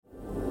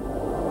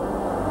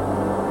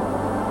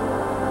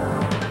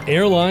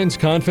Airlines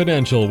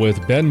Confidential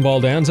with Ben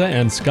Baldanza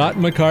and Scott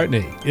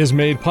McCartney is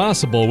made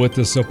possible with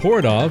the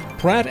support of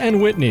Pratt &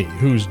 Whitney,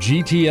 whose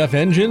GTF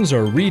engines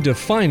are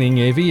redefining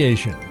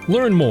aviation.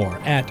 Learn more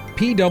at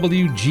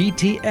pwgtf.com.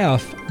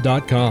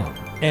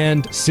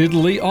 And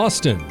Sidley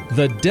Austin,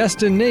 the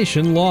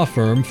destination law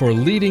firm for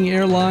leading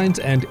airlines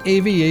and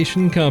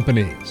aviation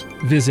companies.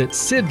 Visit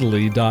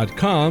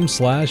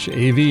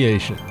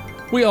sidley.com/aviation.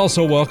 We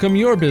also welcome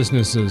your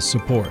business's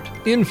support.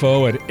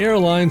 Info at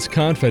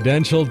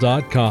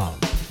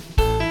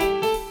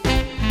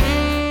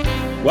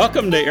airlinesconfidential.com.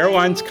 Welcome to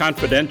Airlines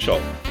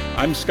Confidential.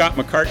 I'm Scott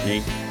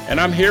McCartney, and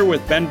I'm here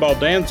with Ben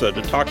Baldanza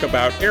to talk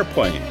about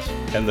airplanes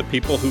and the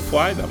people who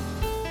fly them.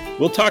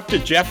 We'll talk to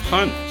Jeff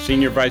Hunt,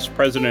 Senior Vice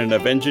President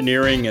of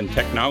Engineering and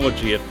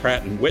Technology at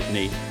Pratt &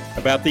 Whitney,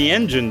 about the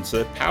engines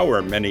that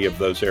power many of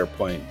those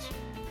airplanes.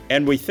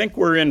 And we think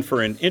we're in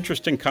for an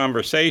interesting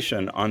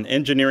conversation on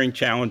engineering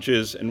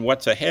challenges and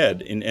what's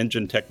ahead in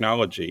engine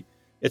technology.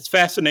 It's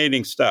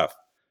fascinating stuff.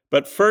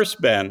 But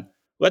first, Ben,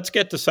 let's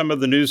get to some of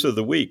the news of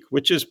the week,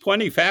 which is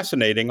plenty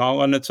fascinating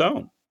all on its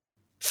own.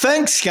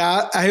 Thanks,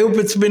 Scott. I hope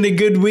it's been a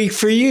good week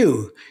for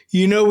you.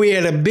 You know, we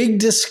had a big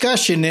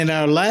discussion in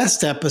our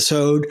last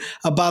episode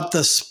about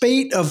the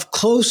spate of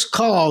close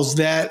calls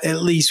that,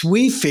 at least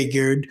we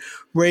figured,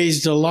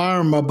 raised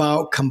alarm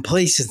about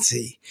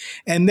complacency.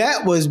 And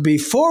that was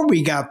before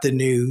we got the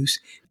news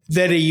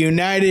that a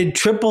United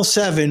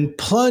 777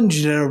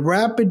 plunged at a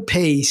rapid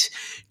pace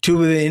to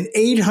within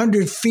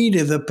 800 feet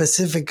of the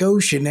Pacific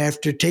Ocean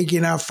after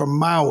taking off from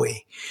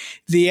Maui.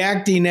 The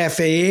acting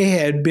FAA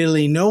head,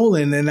 Billy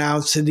Nolen,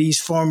 announced that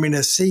he's forming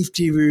a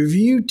safety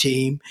review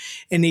team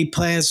and he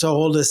plans to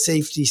hold a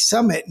safety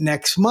summit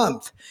next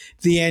month.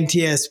 The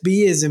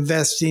NTSB is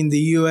investing the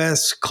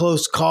U.S.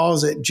 close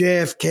calls at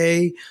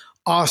JFK,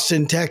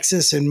 Austin,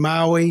 Texas, and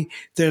Maui.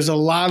 There's a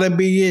lot of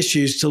big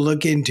issues to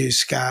look into,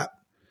 Scott.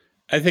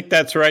 I think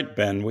that's right,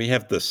 Ben. We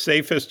have the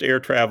safest air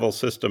travel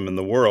system in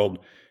the world,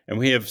 and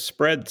we have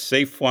spread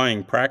safe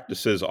flying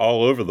practices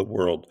all over the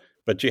world.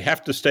 But you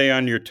have to stay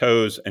on your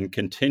toes and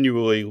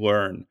continually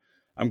learn.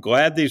 I'm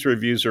glad these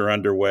reviews are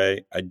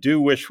underway. I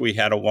do wish we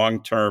had a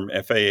long-term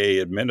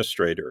FAA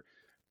administrator.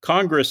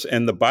 Congress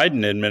and the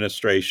Biden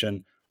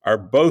administration are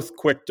both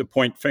quick to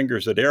point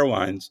fingers at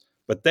airlines,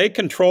 but they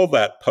control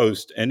that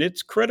post, and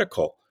it's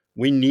critical.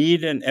 We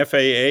need an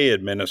FAA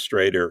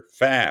administrator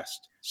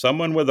fast.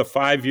 Someone with a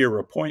 5-year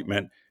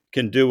appointment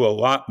can do a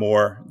lot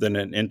more than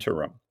an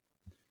interim.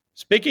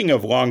 Speaking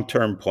of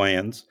long-term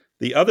plans,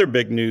 the other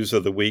big news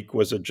of the week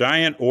was a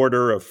giant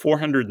order of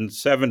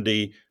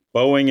 470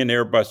 Boeing and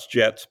Airbus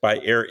jets by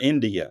Air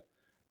India.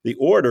 The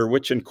order,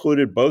 which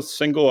included both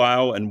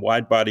single-aisle and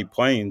wide-body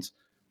planes,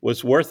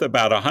 was worth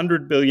about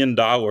 $100 billion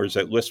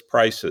at list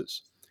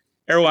prices.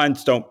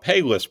 Airlines don't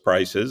pay list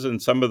prices,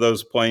 and some of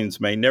those planes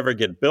may never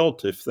get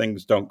built if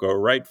things don't go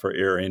right for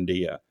Air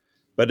India.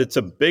 But it's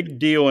a big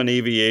deal in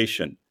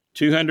aviation.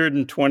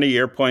 220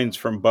 airplanes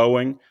from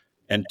Boeing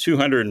and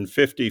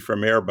 250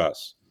 from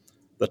Airbus.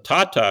 The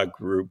Tata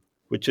Group,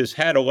 which has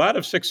had a lot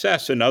of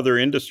success in other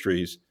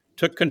industries,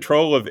 took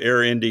control of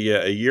Air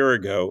India a year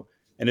ago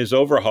and is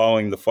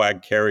overhauling the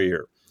flag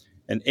carrier.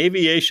 And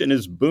aviation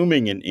is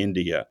booming in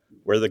India,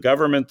 where the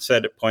government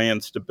said it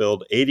plans to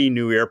build 80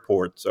 new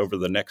airports over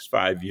the next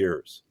 5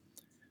 years.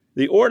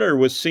 The order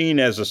was seen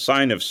as a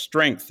sign of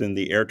strength in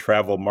the air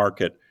travel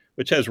market,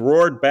 which has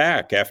roared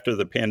back after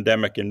the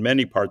pandemic in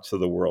many parts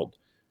of the world.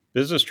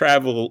 Business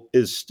travel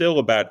is still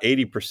about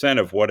 80%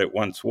 of what it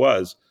once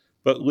was,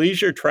 but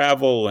leisure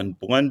travel and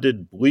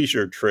blended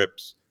leisure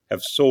trips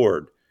have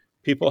soared.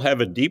 People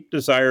have a deep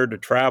desire to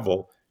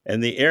travel,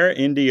 and the Air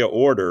India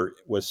order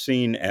was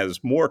seen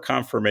as more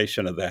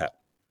confirmation of that.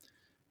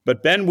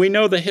 But Ben, we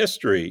know the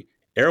history.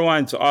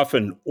 Airlines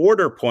often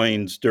order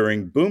planes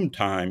during boom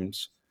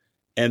times,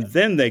 and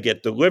then they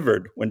get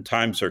delivered when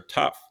times are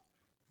tough.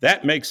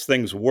 That makes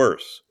things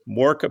worse.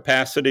 More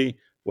capacity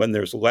when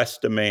there's less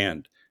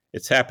demand.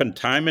 It's happened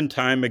time and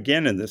time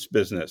again in this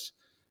business.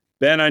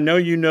 Ben, I know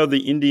you know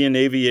the Indian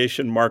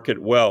aviation market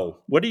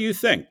well. What do you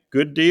think?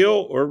 Good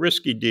deal or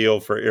risky deal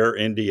for Air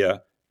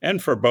India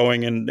and for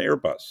Boeing and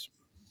Airbus?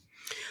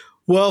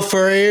 Well,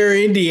 for Air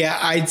India,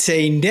 I'd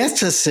say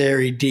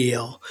necessary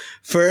deal.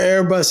 For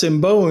Airbus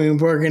and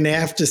Boeing, we're going to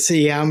have to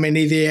see how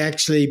many they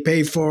actually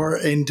pay for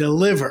and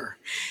deliver.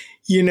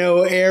 You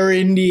know, Air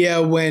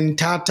India, when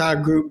Tata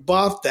Group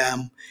bought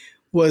them,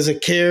 was a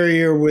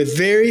carrier with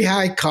very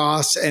high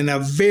costs and a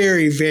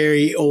very,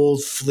 very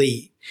old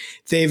fleet.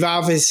 They've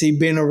obviously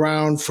been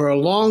around for a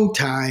long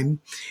time.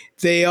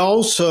 They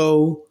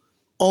also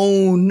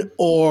own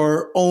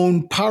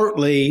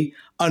partly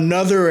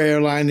another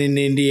airline in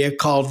India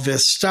called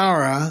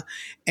Vistara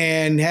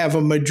and have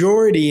a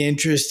majority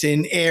interest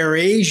in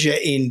AirAsia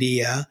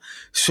India.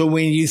 So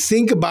when you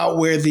think about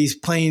where these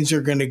planes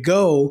are going to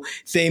go,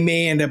 they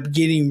may end up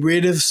getting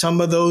rid of some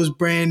of those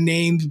brand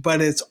names,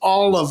 but it's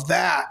all of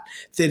that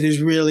that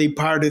is really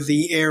part of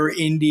the Air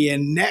India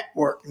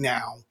network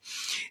now.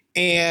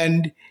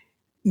 And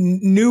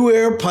new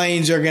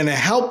airplanes are going to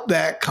help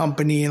that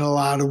company in a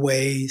lot of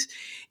ways.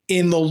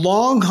 in the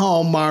long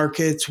haul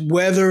markets,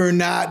 whether or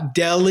not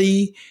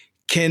Delhi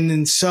can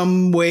in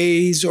some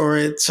ways or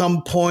at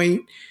some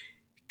point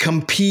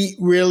compete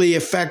really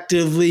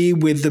effectively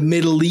with the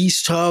Middle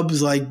East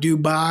hubs like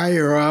Dubai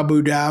or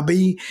Abu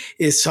Dhabi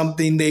is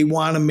something they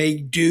want to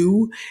make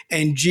do.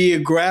 And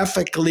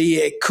geographically,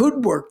 it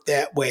could work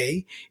that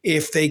way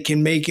if they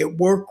can make it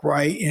work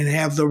right and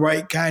have the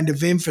right kind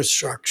of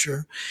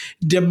infrastructure.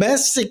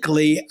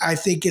 Domestically, I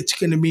think it's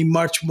going to be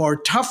much more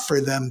tough for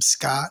them,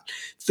 Scott.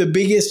 The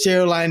biggest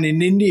airline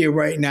in India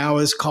right now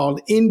is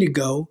called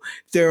Indigo.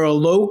 They're a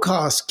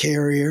low-cost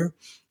carrier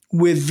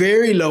with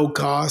very low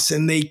costs,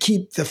 and they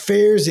keep the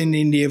fares in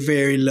India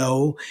very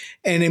low.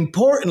 And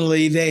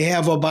importantly, they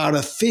have about a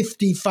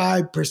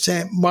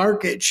 55%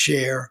 market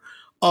share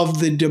of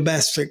the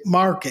domestic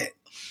market.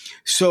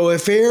 So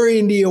if Air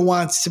India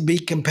wants to be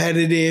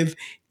competitive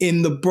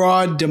in the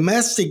broad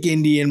domestic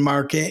Indian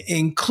market,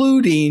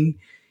 including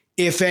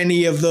if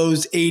any of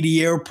those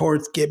 80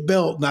 airports get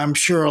built, and I'm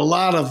sure a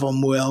lot of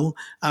them will,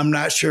 I'm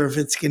not sure if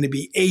it's going to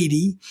be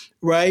 80,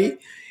 right?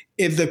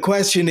 If the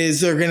question is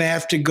they're going to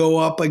have to go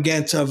up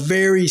against a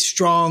very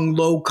strong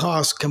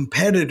low-cost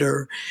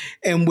competitor,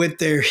 and with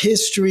their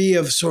history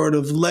of sort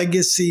of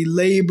legacy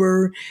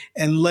labor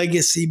and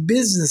legacy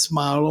business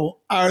model,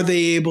 are they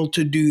able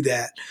to do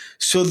that?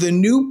 So the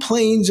new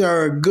planes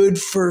are a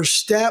good first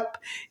step.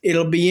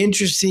 It'll be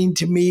interesting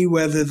to me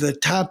whether the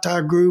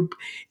Tata Group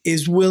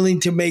is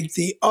willing to make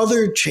the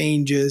other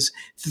changes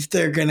that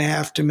they're going to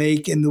have to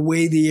make in the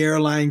way the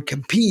airline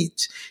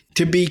competes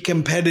to be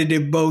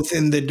competitive both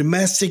in the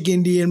domestic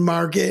Indian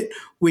market,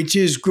 which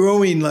is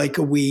growing like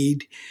a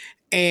weed,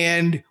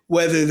 and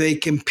whether they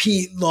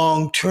compete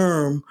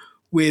long-term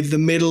with the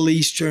Middle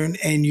Eastern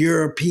and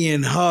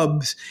European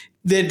hubs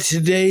that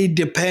today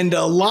depend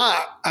a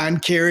lot on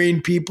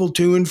carrying people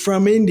to and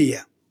from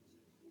India.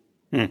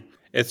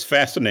 It's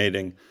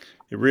fascinating.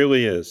 It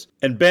really is.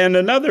 And Ben,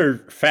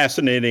 another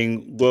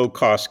fascinating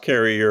low-cost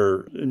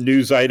carrier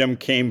news item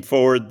came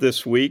forward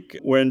this week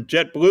when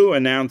JetBlue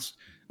announced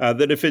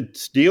that if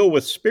its deal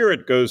with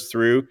Spirit goes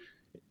through,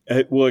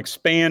 it will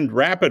expand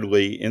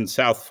rapidly in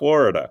South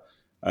Florida.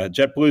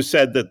 JetBlue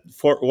said that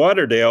Fort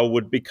Lauderdale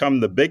would become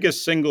the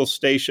biggest single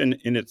station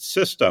in its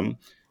system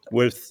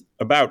with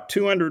about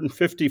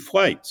 250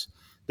 flights.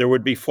 There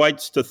would be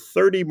flights to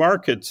 30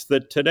 markets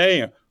that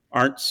today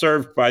aren't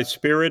served by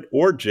Spirit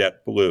or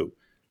JetBlue.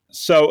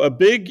 So a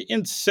big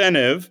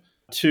incentive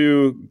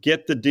to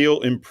get the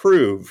deal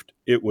improved,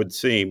 it would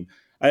seem.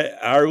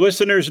 Our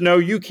listeners know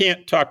you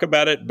can't talk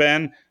about it,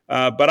 Ben,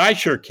 but I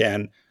sure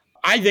can.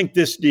 I think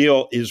this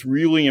deal is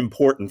really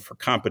important for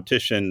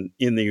competition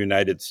in the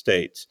United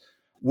States.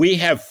 We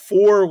have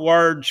 4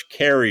 large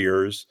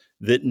carriers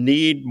that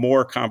need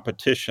more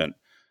competition,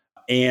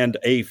 and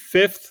a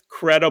 5th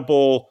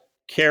credible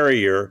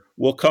carrier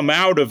will come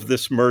out of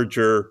this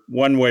merger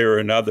one way or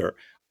another.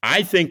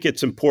 I think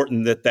it's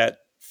important that that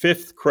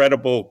 5th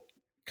credible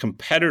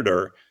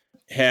competitor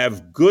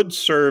have good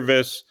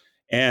service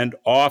and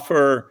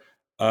offer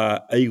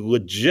a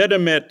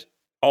legitimate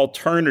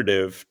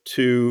alternative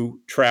to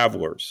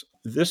travelers.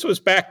 This was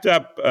backed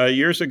up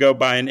years ago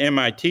by an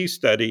MIT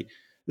study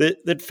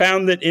that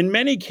found that in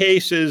many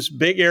cases,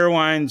 big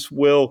airlines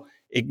will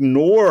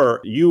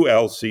ignore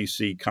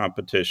ULCC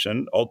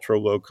competition, ultra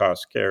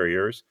low-cost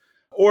carriers,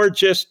 or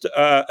just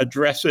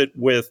address it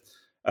with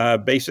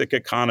basic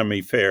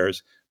economy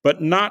fares,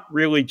 but not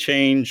really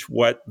change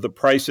what the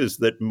prices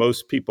that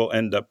most people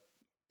end up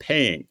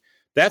paying.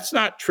 That's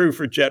not true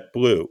for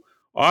JetBlue.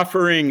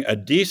 Offering a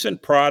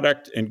decent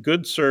product and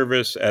good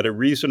service at a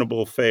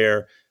reasonable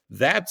fare,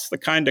 that's the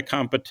kind of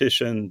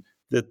competition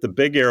that the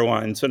big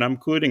airlines, and I'm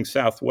including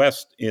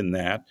Southwest in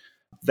that,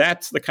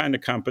 that's the kind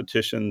of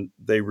competition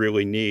they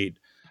really need.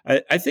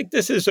 I think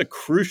this is a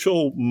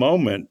crucial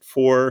moment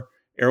for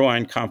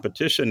airline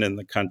competition in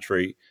the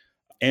country.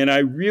 And I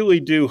really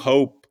do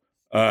hope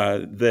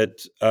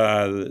that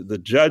the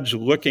judge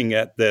looking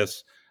at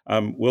this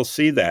will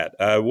see that.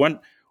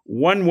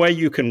 One way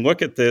you can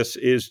look at this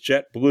is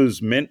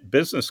JetBlue's Mint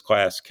business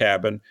class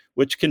cabin,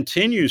 which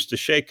continues to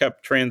shake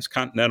up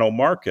transcontinental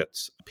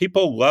markets.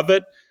 People love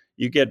it.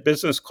 You get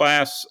business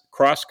class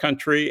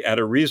cross-country at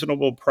a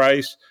reasonable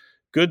price,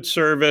 good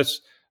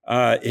service.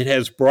 It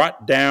has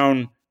brought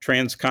down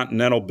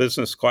transcontinental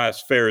business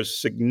class fares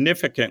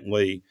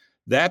significantly.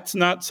 That's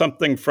not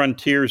something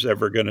Frontier's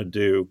ever going to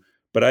do.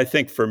 But I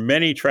think for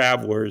many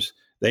travelers,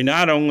 they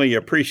not only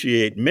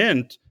appreciate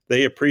Mint,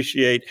 they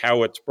appreciate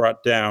how it's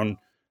brought down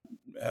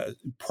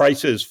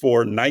prices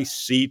for nice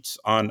seats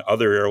on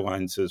other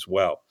airlines as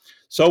well.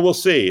 So we'll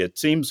see. It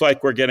seems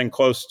like we're getting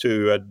close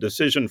to a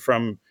decision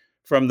from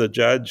the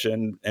judge,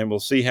 and we'll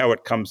see how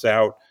it comes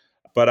out.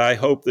 But I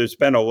hope there's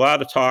been a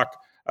lot of talk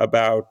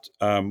about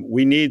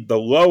we need the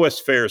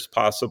lowest fares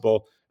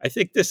possible. I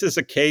think this is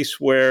a case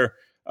where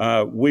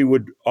we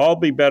would all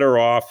be better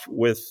off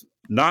with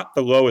not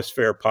the lowest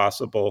fare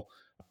possible,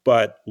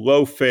 but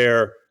low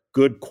fare,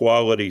 good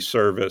quality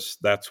service.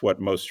 That's what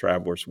most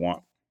travelers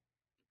want.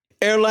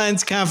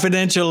 Airlines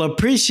Confidential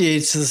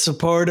appreciates the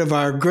support of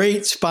our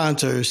great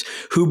sponsors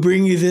who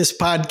bring you this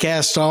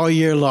podcast all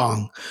year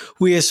long.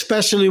 We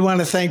especially want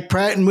to thank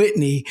Pratt &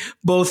 Whitney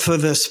both for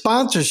the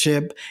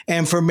sponsorship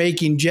and for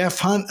making Jeff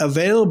Hunt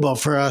available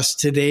for us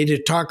today to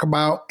talk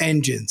about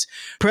engines.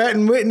 Pratt &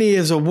 Whitney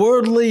is a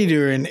world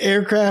leader in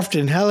aircraft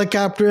and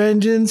helicopter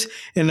engines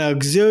and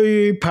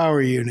auxiliary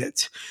power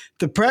units.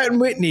 The Pratt &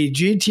 Whitney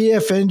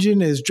GTF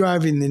engine is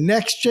driving the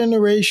next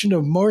generation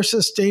of more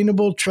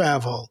sustainable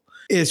travel.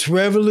 Its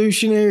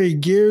revolutionary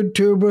geared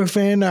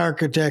turbofan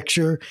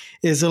architecture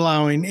is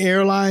allowing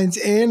airlines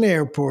and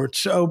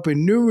airports to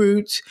open new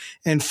routes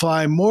and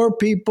fly more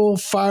people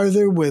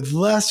farther with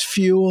less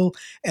fuel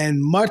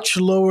and much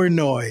lower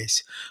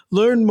noise.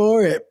 Learn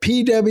more at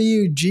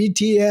pwgtf.com.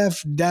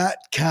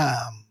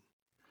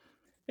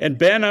 And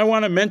Ben, I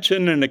want to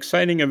mention an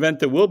exciting event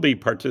that we'll be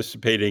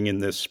participating in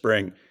this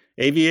spring,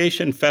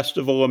 Aviation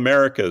Festival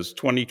Americas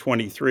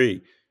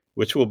 2023.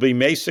 Which will be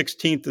May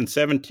 16th and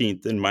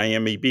 17th in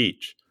Miami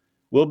Beach.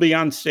 We'll be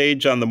on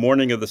stage on the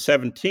morning of the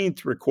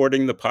 17th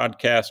recording the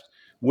podcast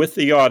with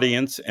the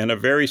audience and a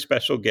very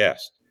special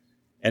guest.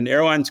 And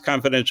Airlines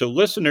Confidential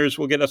listeners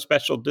will get a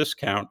special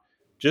discount.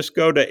 Just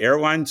go to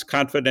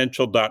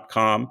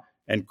airlinesconfidential.com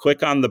and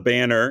click on the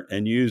banner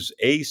and use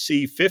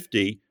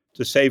AC50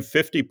 to save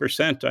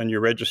 50% on your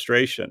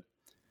registration.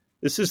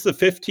 This is the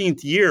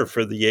 15th year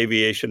for the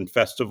Aviation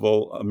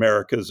Festival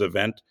Americas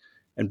event,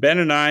 and Ben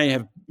and I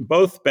have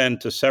both been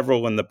to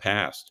several in the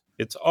past.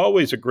 It's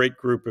always a great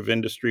group of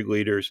industry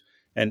leaders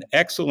and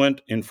excellent,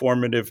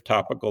 informative,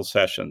 topical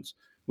sessions.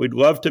 We'd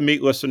love to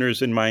meet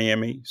listeners in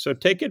Miami, so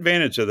take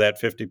advantage of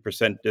that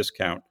 50%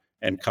 discount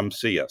and come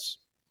see us.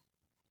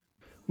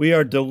 We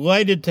are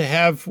delighted to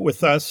have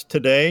with us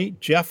today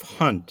Jeff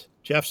Hunt.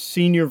 Jeff's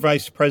Senior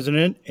Vice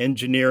President,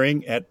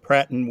 Engineering at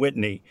Pratt &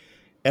 Whitney.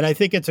 And I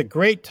think it's a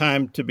great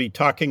time to be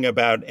talking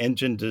about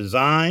engine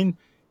design,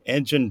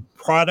 engine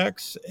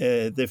products,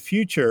 the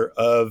future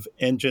of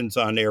engines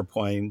on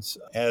airplanes,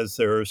 as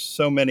there are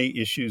so many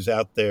issues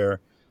out there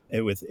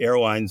with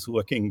airlines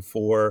looking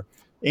for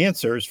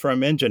answers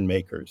from engine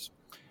makers.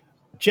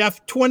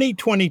 Jeff,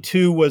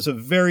 2022 was a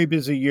very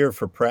busy year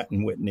for Pratt &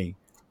 Whitney.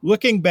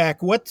 Looking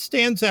back, what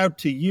stands out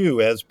to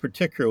you as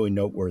particularly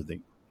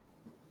noteworthy?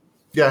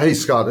 Yeah, hey,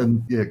 Scott,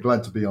 and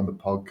glad to be on the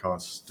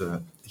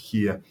podcast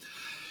here.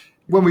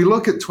 When we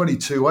look at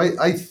 22,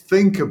 I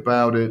think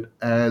about it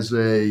as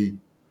a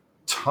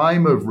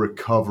time of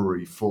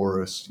recovery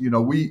for us. You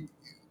know, we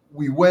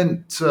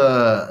went,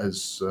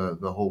 as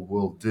the whole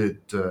world did,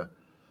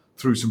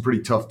 through some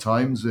pretty tough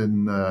times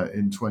in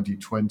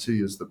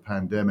 2020 as the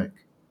pandemic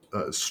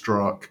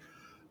struck.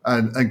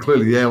 And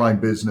clearly the airline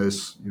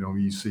business, you know,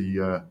 you see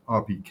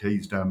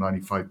RPKs down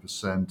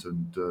 95%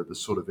 and the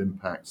sort of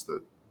impacts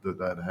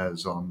that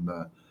has on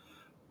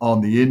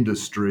the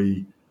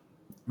industry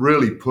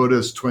really put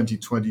us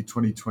 2020,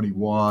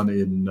 2021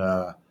 in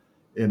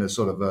a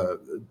sort of a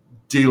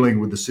dealing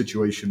with the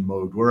situation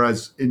mode.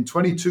 Whereas in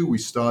 22, we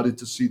started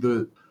to see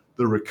the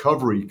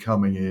recovery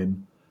coming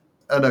in,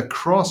 and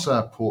across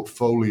our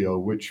portfolio,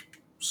 which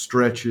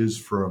stretches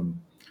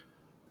from,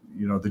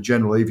 you know, the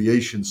general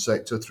aviation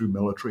sector through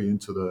military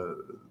into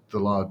the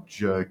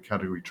large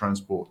category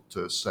transport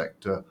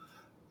sector,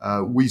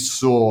 we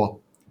saw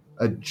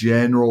a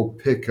general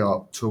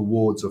pickup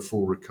towards a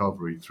full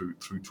recovery through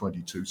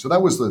 22. So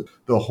that was the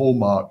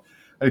hallmark.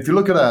 And if you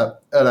look at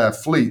our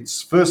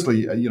fleets,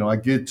 firstly, you know, our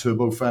geared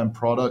turbofan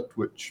product,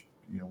 which,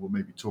 you know, we'll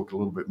maybe talk a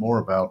little bit more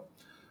about,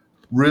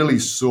 really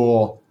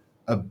saw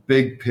a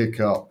big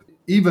pickup.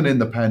 Even in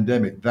the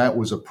pandemic, that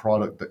was a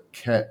product that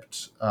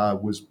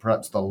was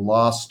perhaps the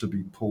last to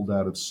be pulled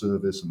out of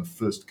service and the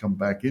first to come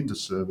back into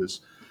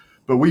service.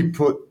 But we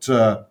put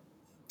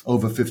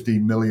over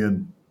 15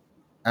 million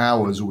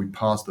hours, or we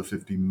passed the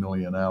 15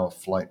 million hour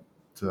flight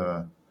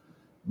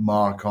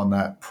mark on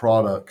that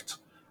product.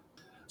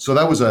 So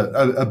that was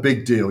a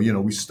big deal. You know,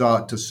 we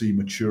start to see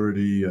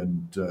maturity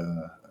and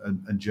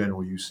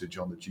general usage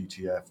on the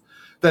GTF.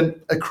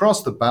 Then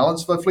across the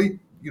balance of our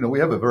fleet, you know, we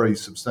have a very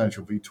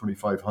substantial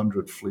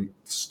V2500 fleet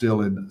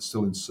still in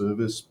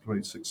service,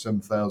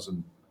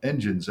 7,000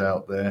 engines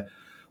out there.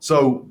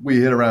 So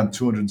we hit around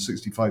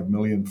 265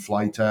 million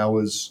flight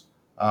hours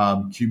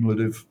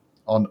cumulative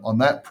on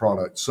that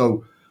product.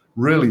 So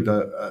really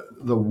the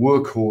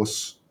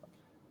workhorse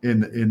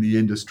in the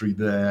industry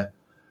there.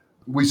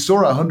 We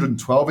saw a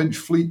 112-inch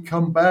fleet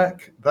come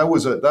back. That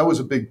was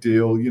a big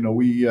deal. You know,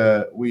 we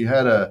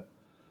had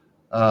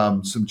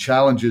some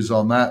challenges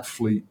on that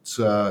fleet,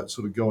 sort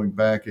of going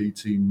back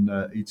 18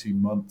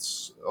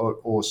 months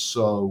or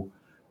so.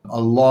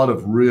 A lot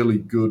of really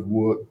good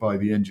work by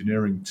the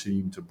engineering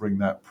team to bring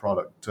that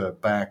product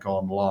back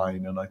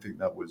online, and I think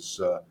that was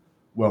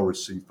well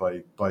received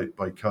by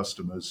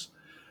customers.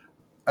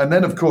 And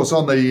then, of course,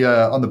 on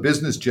the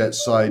business jet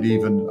side,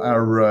 even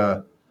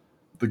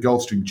the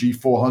Gulfstream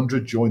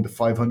G400 joined the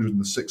 500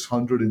 and the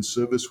 600 in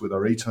service with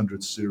our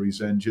 800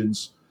 series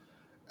engines.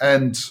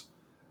 And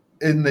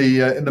in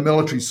the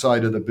military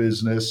side of the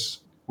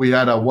business, we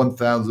had our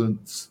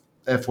 1,000th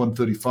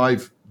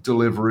F-135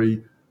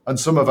 delivery, And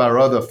some of our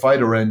other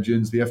fighter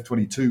engines, the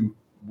F-22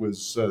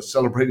 was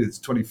celebrated its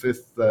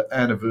 25th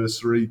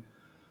anniversary.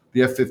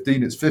 The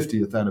F-15, its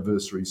 50th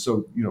anniversary.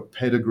 So,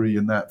 pedigree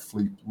in that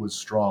fleet was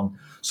strong.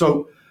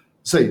 So,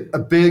 say, a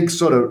big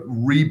sort of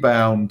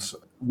rebound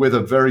with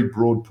a very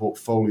broad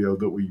portfolio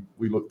that we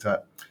looked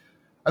at.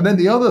 And then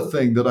the other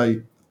thing that I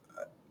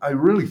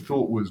really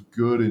thought was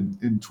good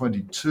in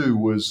 22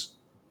 was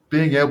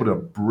being able to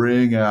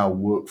bring our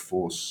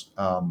workforce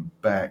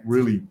back,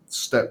 really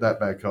step that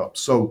back up.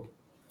 So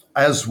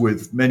as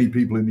with many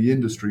people in the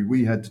industry,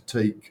 we had to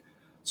take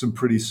some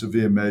pretty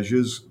severe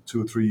measures.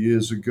 2 or 3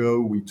 years ago,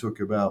 we took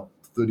about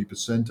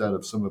 30% out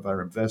of some of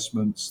our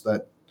investments.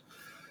 That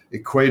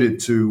equated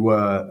to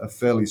a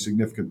fairly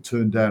significant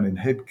turn down in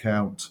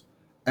headcount.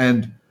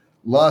 And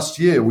last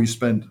year, we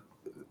spent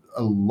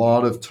a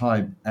lot of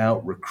time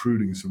out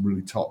recruiting some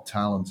really top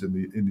talent in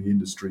the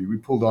industry. We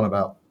pulled on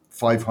about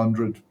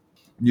 500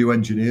 new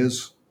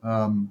engineers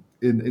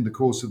in the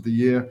course of the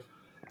year,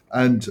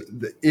 and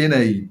in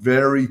a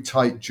very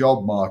tight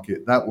job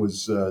market, that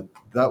was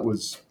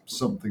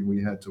something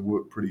we had to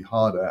work pretty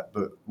hard at.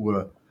 But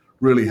we're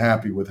really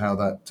happy with how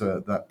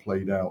that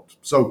played out.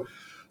 So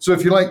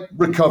if you like,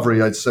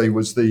 recovery, I'd say,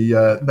 was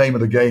the name of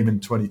the game in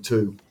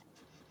 22.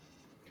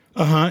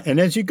 And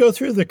as you go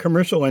through the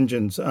commercial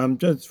engines,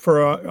 just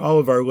for all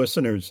of our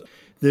listeners,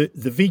 the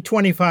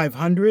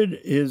V2500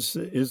 is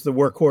the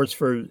workhorse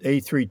for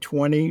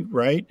A320,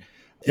 right?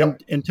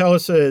 Yep. And tell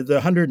us the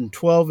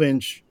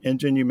 112-inch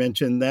engine you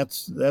mentioned.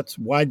 That's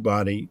wide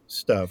body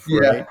stuff,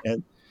 right?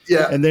 And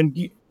then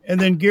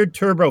geared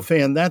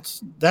turbofan. That's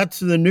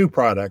the new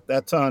product.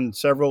 That's on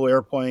several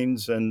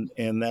airplanes, and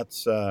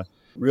that's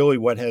really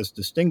what has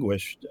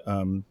distinguished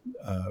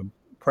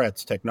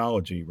Pratt's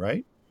technology,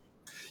 right?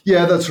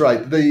 Yeah, that's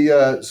right.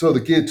 So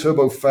the geared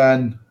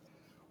turbofan,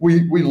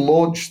 we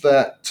launched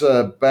that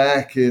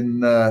back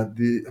in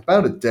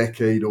about a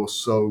decade or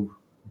so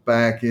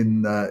back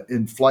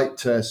in flight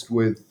test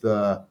with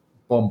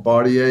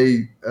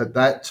Bombardier at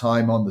that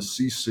time on the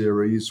C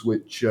series,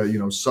 which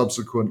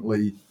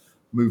subsequently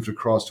moved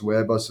across to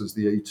Airbus as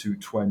the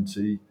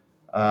A220,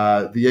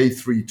 the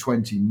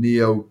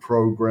A320neo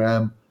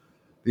program,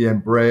 the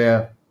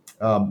Embraer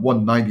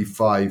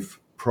 195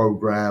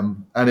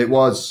 program, and it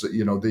was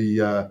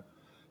the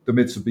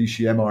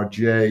Mitsubishi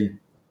MRJ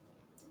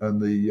and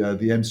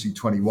the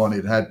MC-21.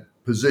 It had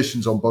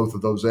positions on both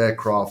of those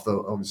aircraft.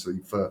 Obviously,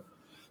 for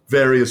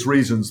various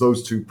reasons,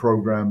 those two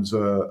programs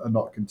are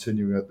not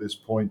continuing at this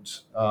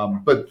point.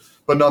 But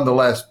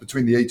nonetheless,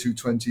 between the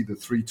A220, the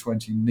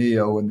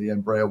 320neo, and the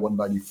Embraer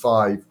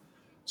 195,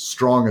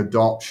 strong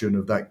adoption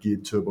of that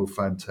geared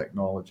turbofan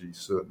technology,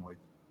 certainly.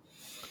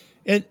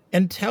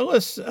 And tell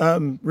us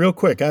real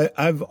quick,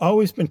 I've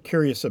always been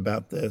curious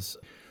about this.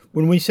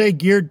 When we say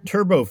geared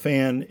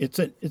turbofan,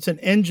 it's an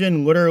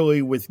engine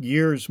literally with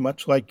gears,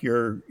 much like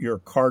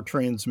your car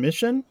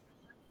transmission.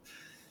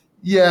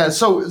 Yeah,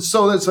 so it's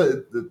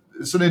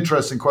an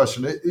interesting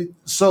question.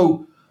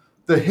 So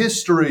the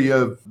history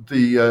of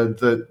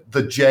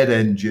the jet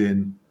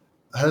engine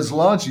has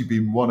largely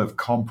been one of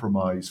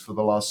compromise for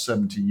the last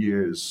 70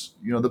 years.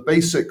 The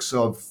basics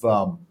of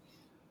how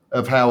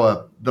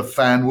the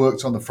fan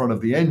works on the front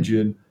of the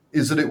engine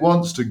is that it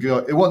wants to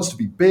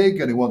be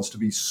big and it wants to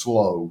be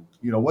slow.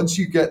 Once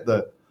you get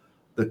the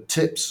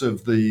tips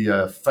of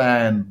the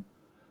fan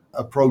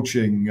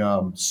approaching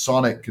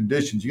sonic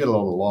conditions, you get a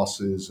lot of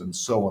losses and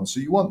so on. So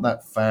you want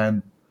that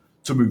fan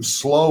to move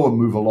slow and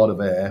move a lot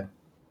of air.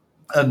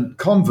 And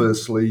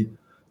conversely,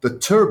 the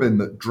turbine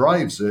that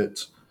drives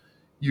it,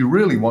 you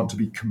really want to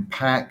be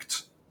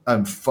compact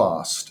and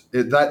fast.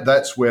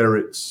 That's where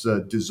its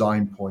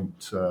design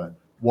point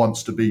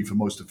wants to be for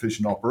most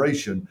efficient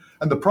operation.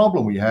 And the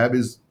problem we have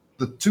is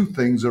the two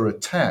things are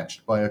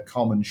attached by a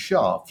common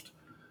shaft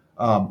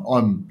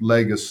on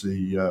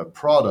legacy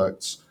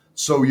products.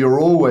 So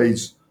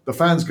the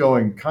fan's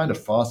going kind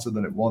of faster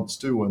than it wants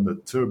to, and the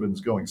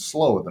turbine's going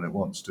slower than it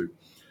wants to.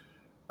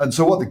 And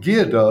so what the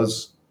gear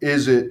does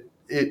is it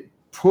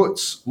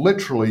puts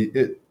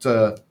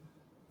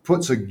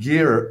a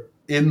gear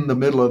in the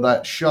middle of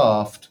that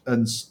shaft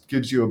and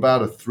gives you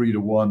about a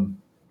 3-to-1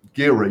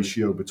 gear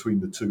ratio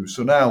between the two.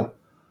 So now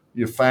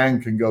your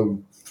fan can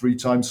go 3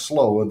 times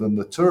slower than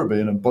the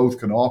turbine, and both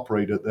can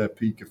operate at their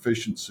peak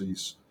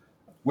efficiencies,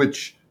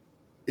 which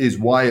is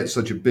why it's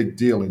such a big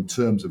deal in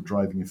terms of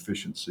driving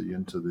efficiency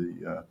into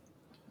the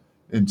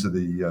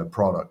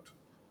product.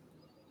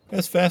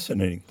 That's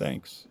fascinating.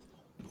 Thanks.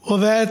 Well,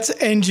 that's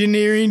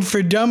engineering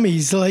for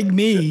dummies like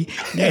me,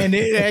 and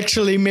it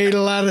actually made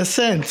a lot of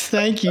sense.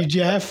 Thank you,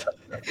 Jeff.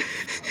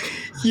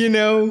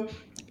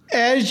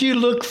 As you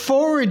look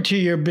forward to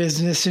your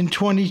business in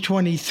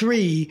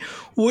 2023,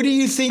 what do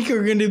you think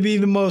are going to be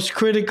the most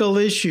critical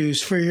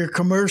issues for your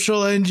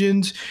commercial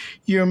engines,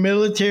 your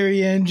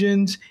military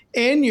engines,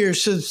 and your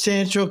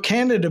substantial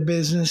Canada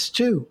business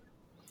too?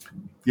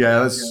 Yeah,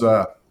 that's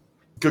a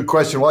good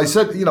question. Well, I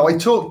said,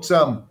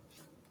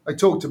 I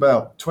talked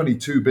about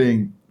 22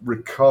 being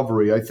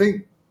recovery. I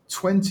think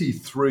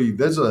 23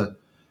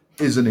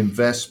 is an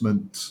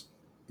investment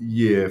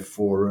year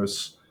for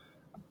us.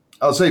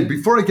 I'll say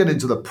before I get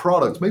into the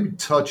products, maybe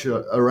touch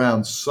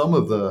around some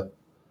of the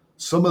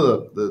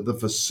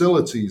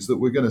facilities that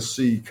we're going to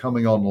see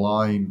coming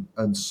online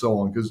and so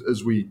on, because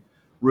as we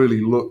really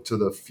look to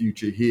the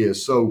future here.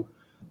 So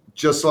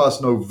just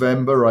last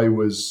November, I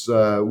was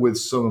with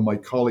some of my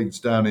colleagues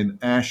down in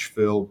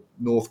Asheville,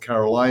 North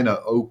Carolina,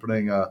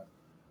 opening a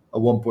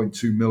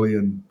 1.2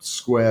 million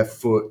square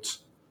foot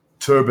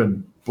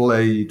turbine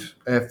blade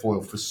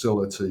airfoil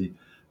facility.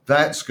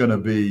 That's going to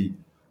be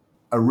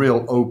a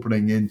real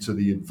opening into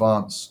the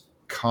advanced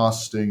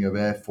casting of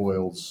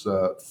airfoils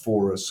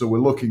for us. So we're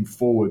looking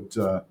forward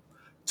to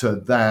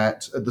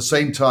that. At the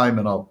same time,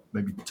 and I'll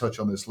maybe touch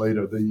on this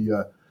later,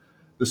 the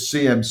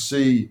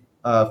CMC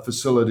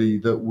facility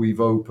that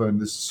we've opened,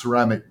 this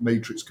ceramic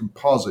matrix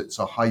composites,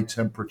 a high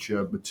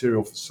temperature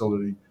material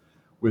facility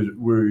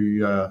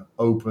we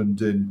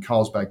opened in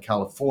Carlsbad,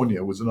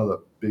 California, was another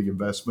big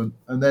investment.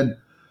 And then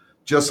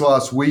just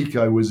last week,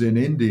 I was in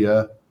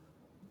India.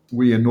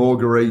 We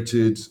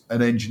inaugurated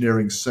an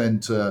engineering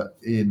center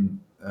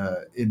in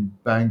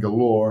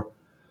Bangalore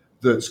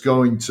that's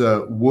going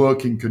to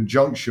work in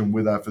conjunction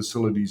with our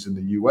facilities in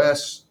the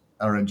US,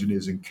 our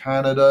engineers in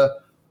Canada,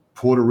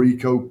 Puerto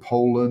Rico,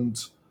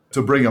 Poland,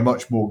 to bring a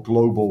much more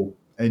global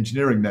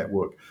engineering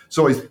network.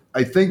 So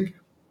I think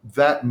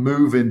that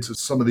move into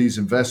some of these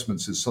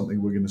investments is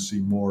something we're going to see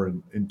more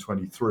in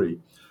 23.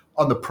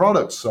 On the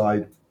product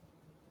side,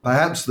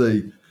 perhaps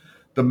the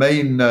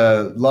main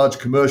large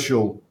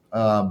commercial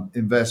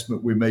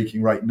investment we're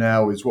making right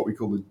now is what we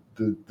call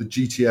the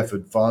GTF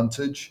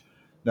Advantage.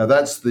 Now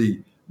that's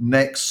the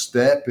next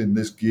step in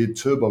this geared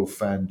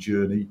turbofan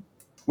journey,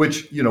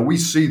 which, we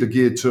see the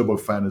geared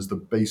turbofan as the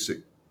basic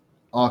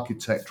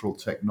architectural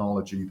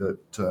technology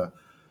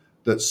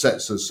that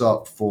sets us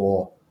up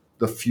for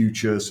the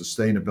future,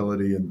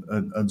 sustainability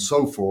and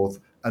so forth.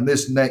 And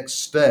this next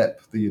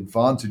step, the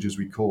Advantage as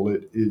we call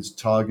it, is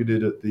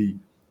targeted at the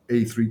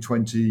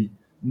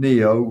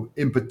A320neo,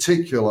 in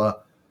particular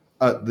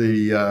at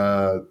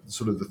the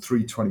sort of the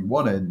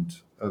 321 end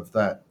of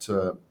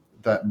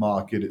that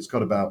market. It's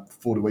got about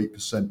 4 to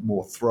 8%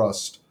 more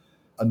thrust,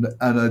 and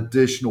an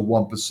additional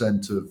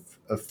 1%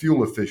 of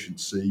fuel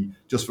efficiency.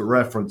 Just for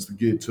reference, the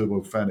geared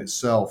turbofan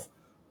itself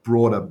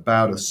brought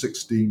about a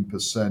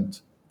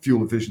 16%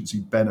 fuel efficiency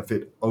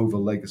benefit over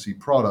legacy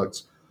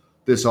products.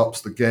 This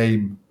ups the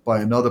game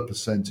by another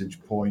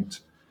percentage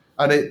point.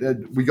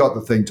 And we got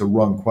the thing to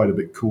run quite a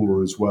bit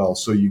cooler as well,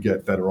 so you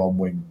get better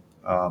on-wing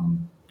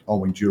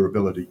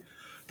durability.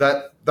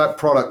 That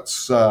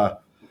product's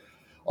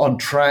on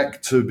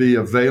track to be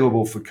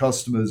available for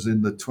customers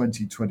in the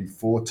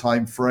 2024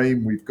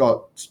 timeframe. We've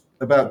got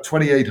about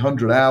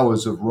 2,800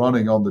 hours of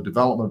running on the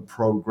development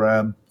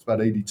program. It's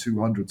about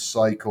 8,200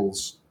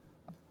 cycles,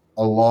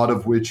 a lot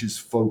of which is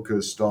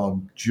focused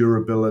on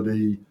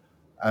durability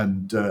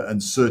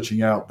and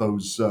searching out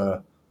those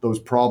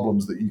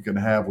problems that you can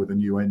have with a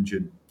new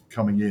engine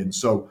coming in.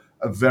 So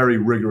a very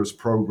rigorous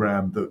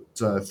program that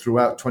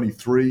throughout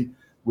 23,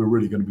 we're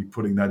really going to be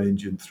putting that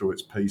engine through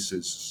its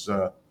paces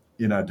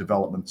in our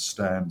development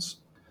stands.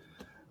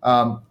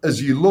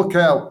 As you look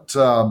out,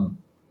 a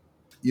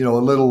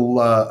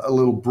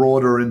little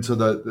broader into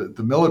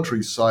the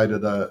military side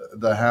of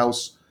the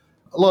house,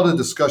 a lot of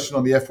discussion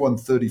on the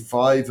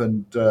F-135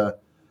 and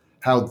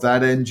how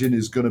that engine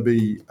is going to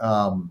be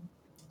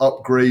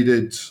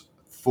upgraded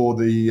for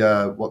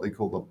the what they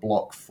call the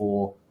Block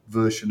 4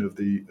 version of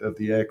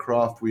the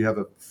aircraft. We have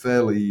a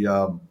fairly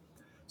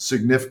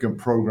significant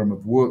program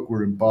of work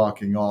we're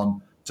embarking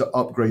on to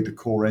upgrade the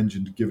core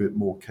engine to give it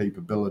more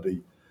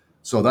capability.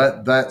 So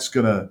that's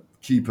going to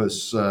keep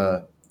us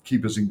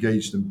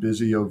engaged and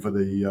busy over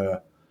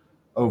the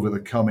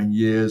coming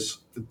years.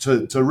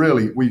 To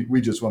really,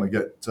 we just want to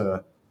get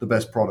the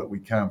best product we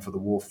can for the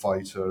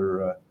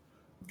warfighter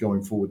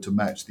going forward to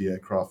match the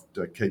aircraft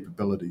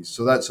capabilities.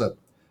 So that's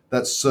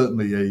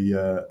certainly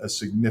a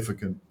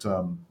significant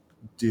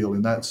deal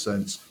in that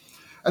sense.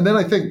 And then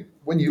I think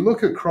when you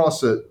look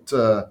across at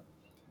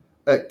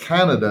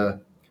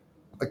Canada,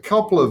 a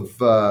couple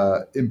of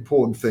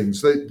important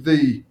things.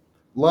 The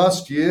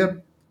last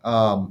year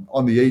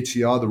on the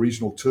ATR, the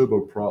regional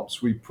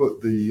turboprops, we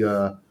put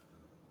the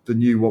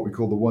new what we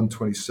call the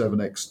 127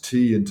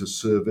 XT into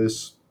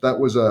service. That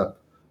was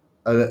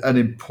an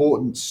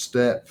important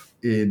step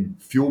in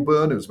fuel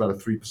burn. It was about a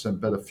 3%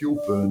 better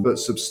fuel burn, but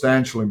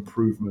substantial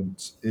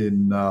improvement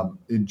in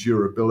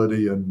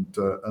durability and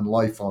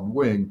life on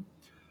wing.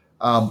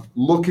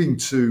 Looking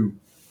to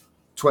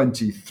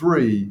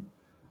 23,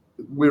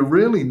 we're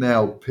really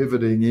now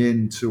pivoting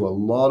into a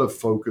lot of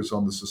focus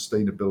on the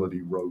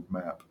sustainability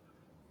roadmap.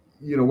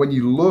 When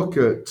you look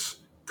at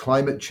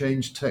climate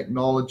change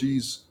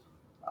technologies,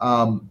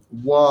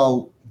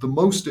 while the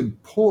most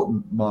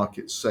important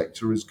market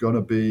sector is going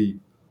to be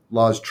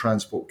large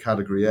transport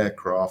category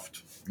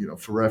aircraft,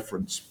 for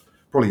reference,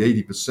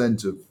 probably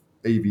 80% of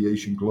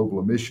aviation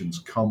global emissions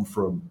come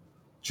from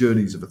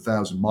journeys of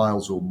 1,000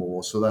 miles or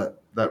more. So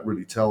that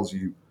really tells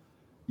you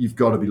you've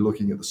got to be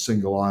looking at the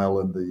single aisle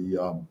and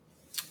the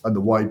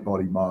wide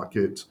body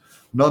market.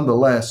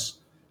 Nonetheless,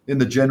 in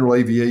the general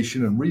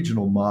aviation and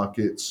regional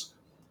markets,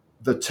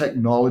 the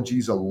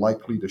technologies are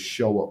likely to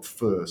show up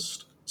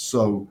first.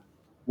 So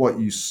what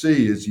you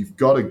see is you've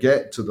got to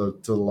get to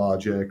the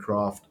large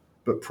aircraft,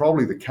 but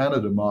probably the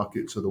Canada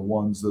markets are the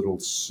ones that'll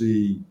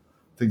see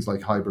things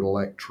like hybrid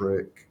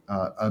electric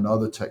and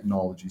other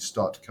technologies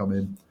start to come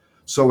in.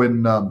 So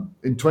in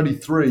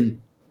 23,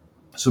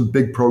 some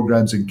big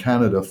programs in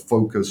Canada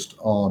focused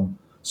on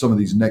some of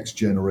these next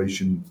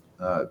generation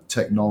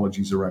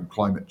technologies around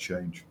climate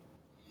change.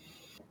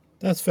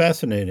 That's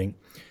fascinating.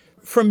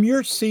 From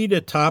your seat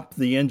atop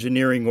the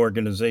engineering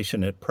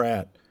organization at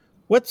Pratt,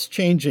 what's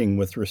changing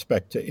with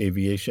respect to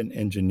aviation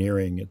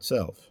engineering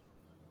itself?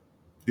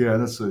 Yeah,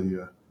 that's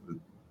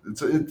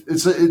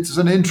it's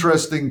an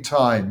interesting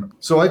time.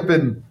 So I've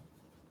been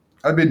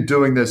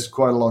doing this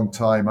quite a long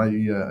time. I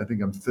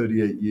think I'm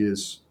 38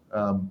 years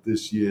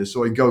this year.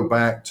 So I go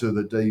back to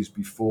the days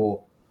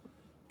before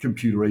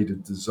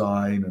computer-aided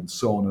design and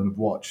so on, and have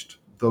watched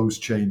those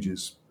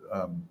changes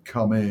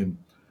come in.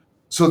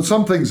 So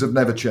some things have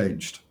never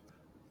changed.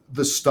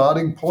 The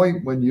starting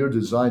point when you're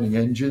designing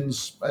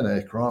engines and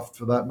aircraft,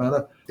 for that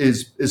matter,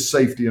 is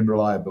safety and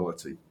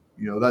reliability.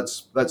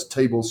 That's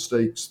table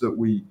stakes that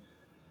we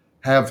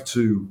have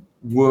to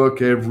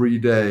work every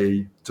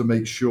day to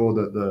make sure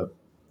that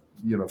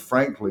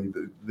frankly,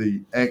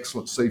 the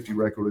excellent safety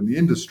record in the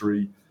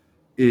industry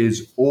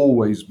is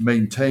always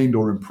maintained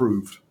or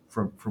improved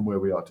from where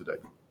we are today.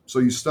 So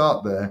you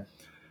start there.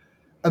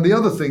 And the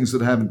other things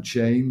that haven't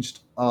changed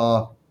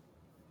are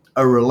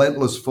a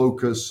relentless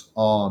focus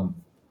on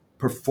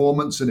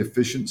performance and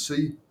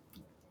efficiency.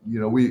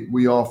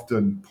 We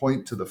often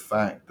point to the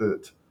fact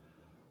that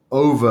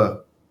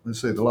over,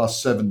 let's say, the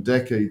last 7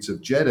 decades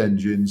of jet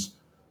engines,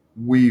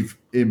 we've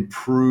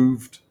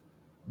improved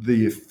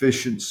the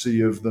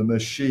efficiency of the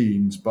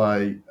machines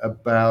by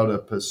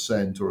about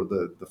 1%, or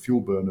the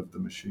fuel burn of the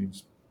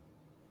machines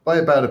by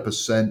about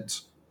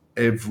 1%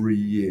 every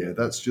year.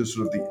 That's just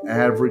sort of the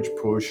average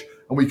push.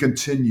 And we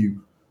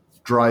continue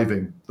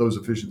driving those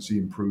efficiency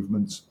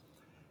improvements.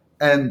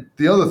 And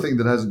the other thing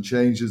that hasn't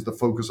changed is the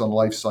focus on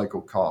life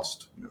cycle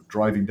cost,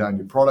 driving down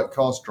your product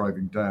cost,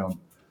 driving down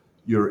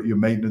your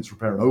maintenance,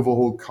 repair, and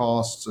overhaul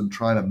costs, and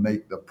trying to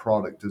make the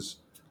product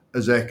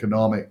as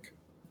economic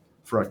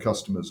for our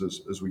customers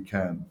as we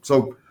can.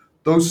 So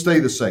those stay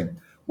the same.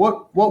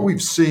 What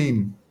we've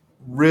seen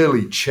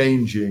really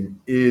changing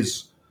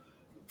is,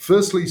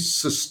 firstly,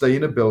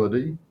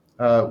 sustainability.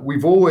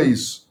 We've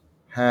always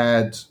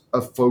had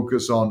a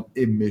focus on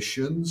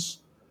emissions,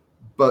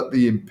 but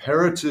the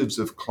imperatives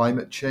of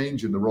climate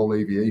change and the role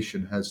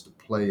aviation has to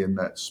play in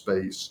that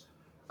space,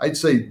 I'd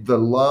say the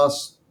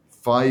last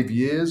 5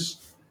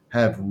 years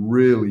have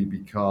really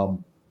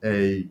become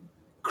a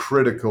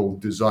critical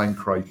design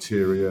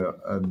criteria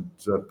and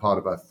part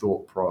of our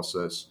thought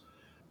process.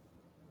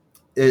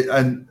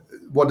 And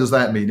what does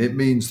that mean? It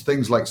means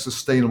things like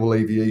sustainable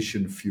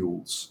aviation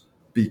fuels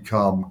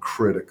become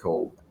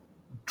critical,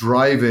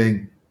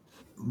 driving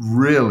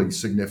really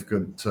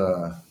significant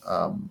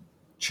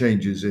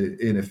changes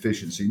in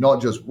efficiency.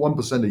 Not just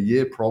 1% a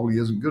year probably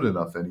isn't good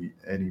enough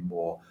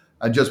anymore.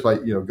 And just by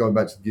going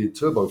back to the geared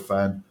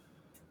turbofan,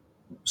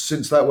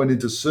 since that went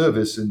into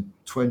service in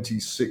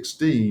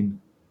 2016,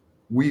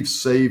 we've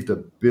saved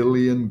 1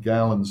 billion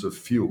gallons of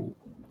fuel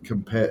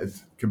compared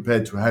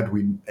to had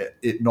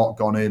it not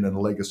gone in and a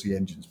legacy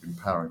engine's been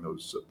powering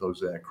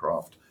those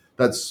aircraft.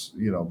 That's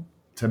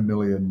 10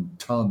 million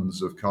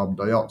tons of carbon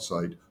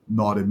dioxide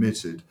not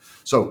emitted.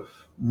 So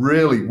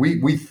really,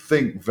 we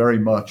think very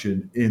much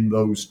in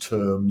those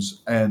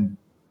terms. And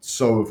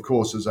so, of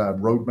course, as our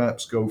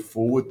roadmaps go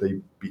forward,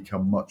 they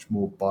become much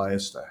more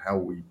biased to how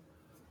we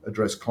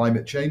address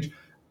climate change.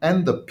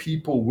 And the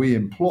people we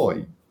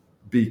employ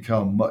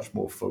become much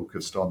more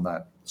focused on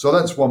that. So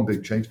that's one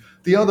big change.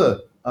 The other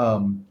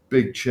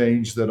big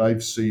change that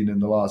I've seen in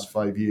the last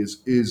 5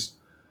 years is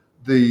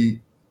the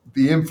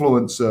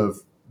influence of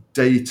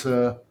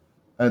data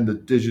and the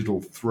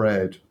digital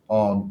thread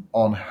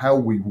on how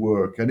we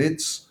work. And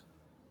it's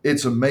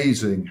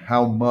amazing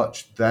how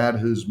much that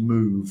has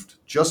moved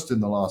just in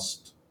the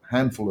last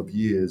handful of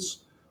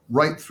years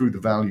right through the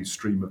value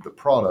stream of the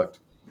product.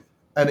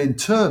 And in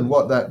turn,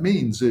 what that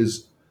means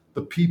is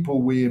the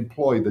people we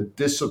employ, the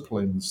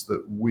disciplines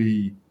that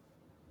we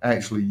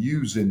actually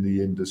use in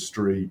the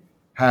industry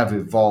have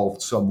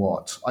evolved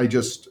somewhat.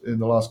 In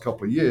the last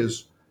couple of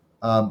years,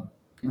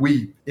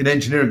 we in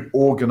engineering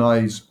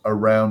organize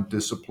around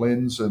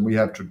disciplines, and we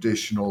have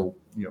traditional,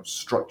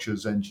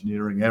 structures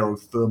engineering,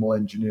 aerothermal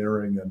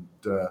engineering, and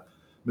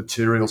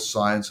material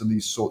science, and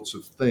these sorts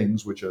of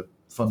things, which are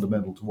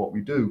fundamental to what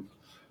we do.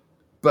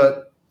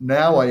 But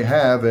now I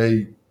have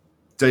a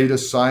data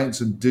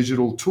science and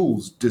digital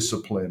tools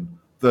discipline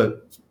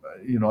that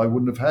I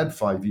wouldn't have had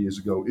 5 years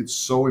ago. It's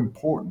so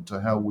important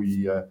to how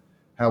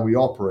we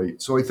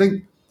operate. So I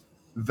think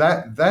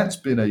that's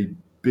been a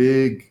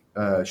big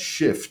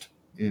shift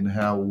in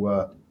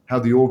how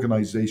the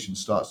organization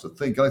starts to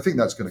think, and I think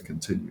that's going to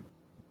continue.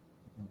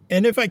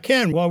 And if I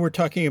can, while we're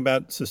talking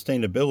about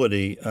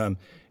sustainability,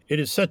 it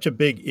is such a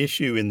big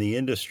issue in the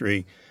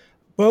industry.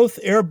 Both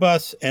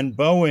Airbus and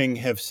Boeing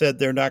have said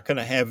they're not going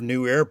to have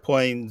new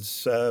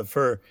airplanes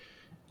for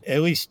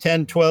at least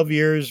 10, 12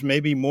 years,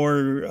 maybe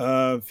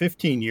more,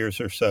 15 years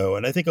or so.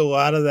 And I think a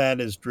lot of that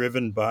is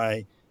driven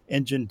by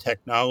engine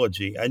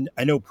technology.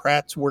 I know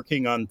Pratt's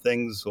working on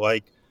things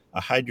like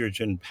a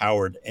hydrogen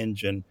powered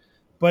engine,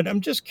 but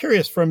I'm just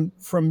curious from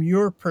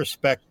your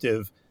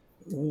perspective,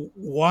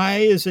 why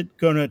is it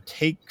going to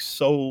take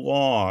so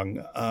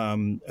long?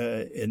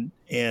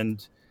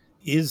 And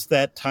is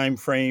that time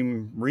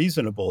frame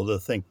reasonable to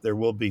think there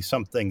will be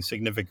something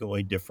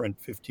significantly different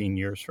 15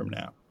 years from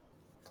now?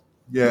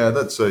 Yeah,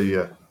 that's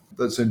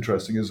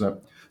interesting, isn't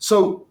it?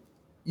 So,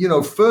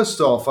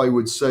 first off, I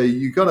would say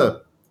you got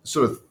to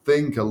sort of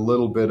think a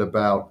little bit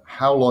about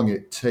how long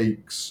it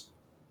takes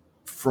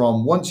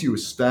from once you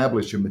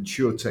establish a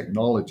mature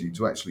technology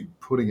to actually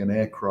putting an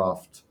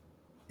aircraft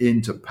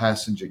into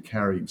passenger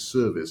carrying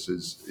service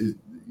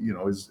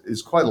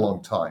is quite a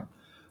long time.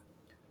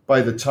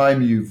 By the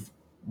time you've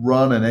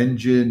run an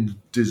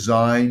engine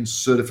design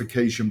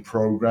certification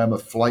program, a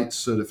flight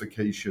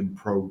certification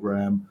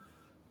program,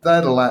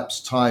 that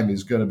elapsed time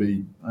is going to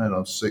be,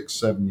 6,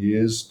 7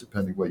 years,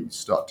 depending where you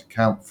start to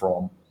count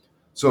from.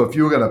 So if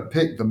you're going to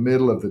pick the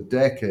middle of the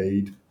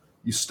decade,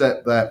 you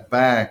step that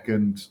back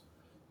and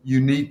you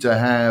need to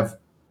have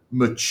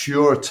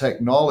mature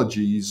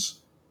technologies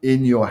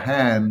in your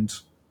hand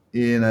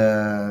in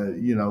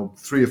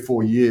 3 or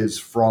 4 years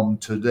from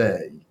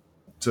today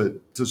to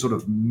sort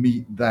of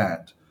meet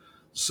that.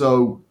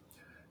 So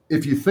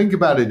if you think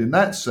about it in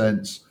that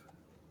sense,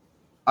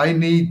 I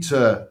need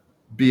to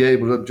be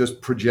able to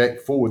just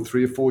project forward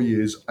 3 or 4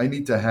 years. I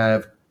need to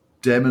have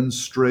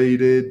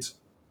demonstrated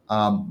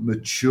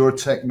mature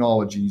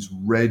technologies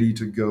ready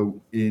to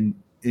go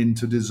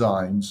into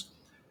designs.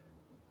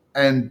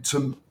 And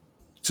to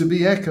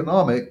be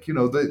economic,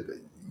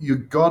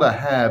 you've got to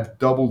have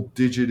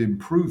double-digit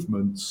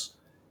improvements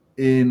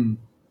in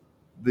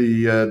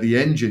the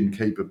engine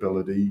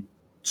capability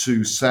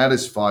to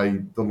satisfy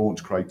the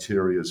launch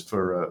criteria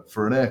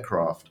for an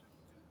aircraft.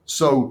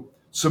 So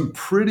some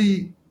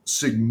pretty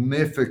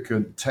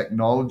significant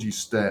technology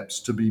steps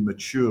to be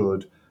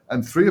matured,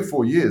 and 3 or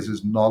 4 years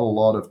is not a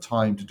lot of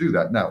time to do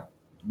that. Now,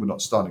 we're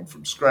not starting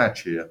from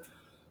scratch here,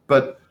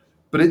 but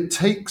it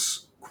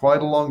takes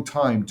quite a long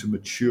time to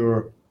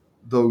mature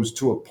those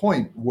to a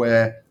point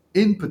where,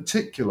 in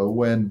particular,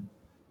 when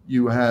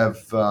you have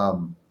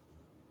folks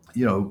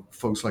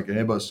like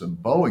Airbus and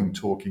Boeing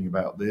talking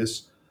about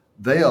this,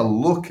 they are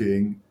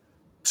looking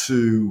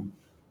to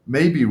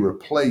maybe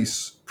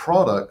replace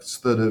products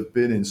that have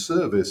been in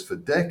service for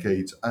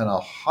decades and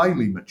are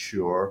highly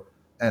mature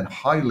and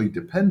highly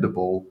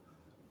dependable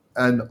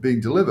and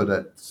being delivered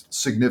at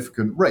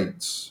significant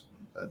rates.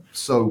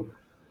 So,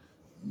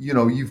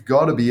 you've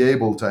got to be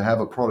able to have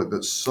a product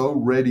that's so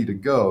ready to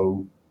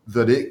go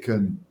that it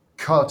can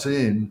cut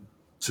in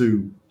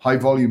to high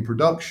volume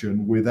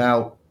production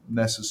without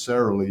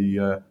necessarily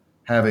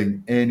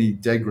having any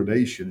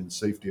degradation in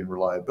safety and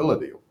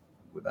reliability,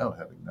 without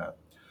having that.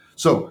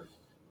 So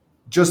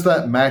just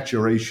that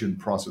maturation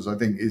process, I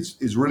think,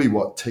 is really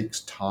what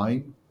takes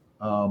time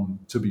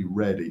to be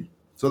ready.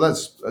 So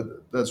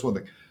that's one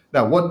thing.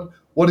 Now,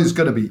 what is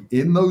going to be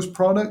in those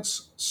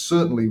products?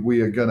 Certainly,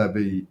 we are going to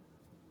be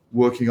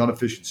working on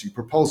efficiency.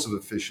 Propulsive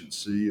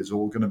efficiency is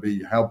all going to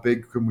be how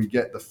big can we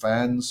get the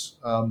fans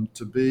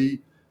to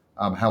be?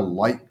 How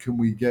light can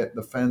we get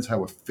the fans?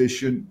 How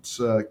efficient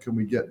can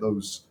we get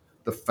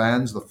the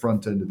fans, the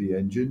front end of the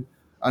engine?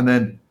 And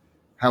then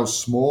how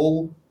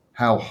small,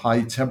 how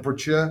high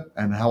temperature,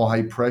 and how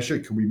high pressure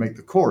can we make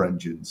the core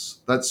engines?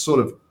 That's sort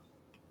of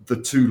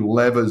the two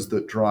levers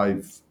that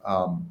drive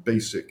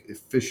basic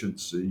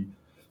efficiency.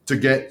 To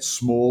get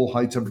small,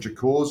 high temperature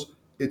cores,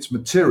 it's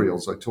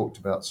materials. I talked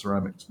about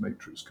ceramics,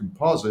 matrix,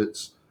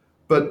 composites,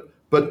 but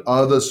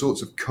other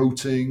sorts of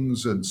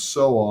coatings and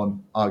so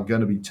on are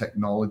going to be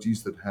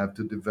technologies that have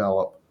to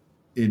develop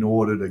in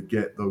order to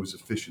get those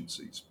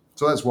efficiencies.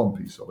 So that's one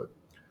piece of it.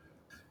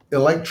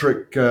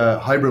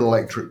 Hybrid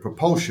electric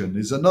propulsion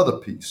is another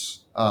piece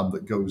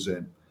that goes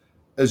in.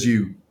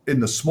 In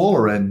the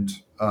smaller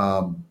end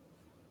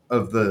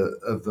of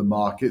the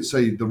market,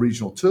 say the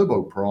regional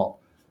turboprop,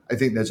 I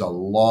think there's a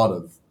lot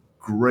of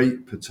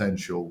great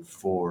potential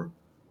for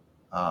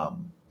a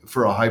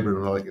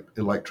hybrid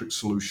electric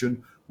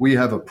solution. We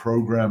have a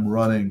program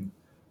running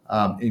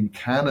in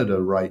Canada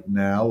right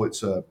now.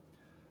 It's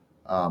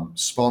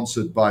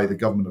sponsored by the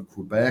government of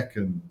Quebec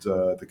and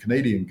the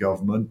Canadian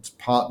government,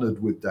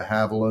 partnered with de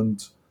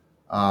Havilland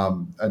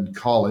and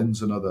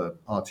Collins, another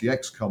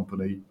RTX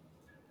company,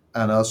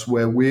 and us,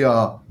 where we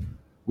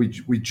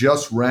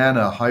just ran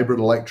a hybrid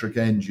electric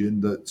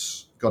engine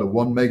that's got a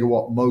 1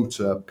 megawatt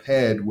motor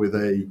paired with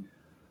a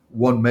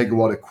 1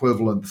 megawatt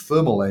equivalent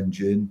thermal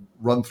engine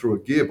run through a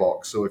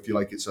gearbox. So if you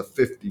like, it's a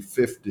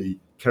 50-50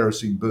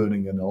 kerosene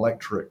burning and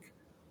electric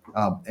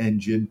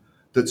engine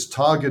that's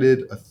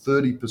targeted a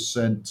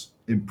 30%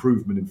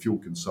 improvement in fuel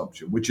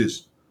consumption, which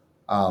is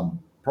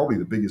probably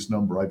the biggest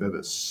number I've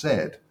ever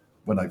said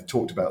when I've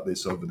talked about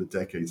this over the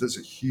decades. That's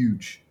a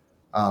huge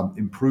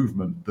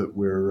improvement that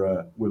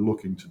we're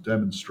looking to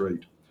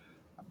demonstrate.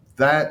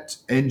 That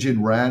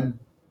engine ran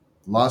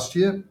last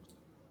year.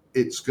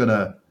 It's going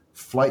to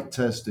flight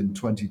test in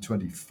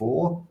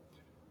 2024,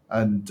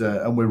 and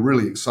we're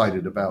really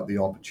excited about the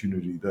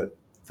opportunity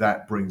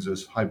that brings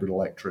us hybrid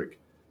electric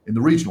in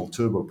the regional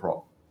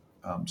turboprop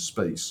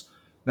space.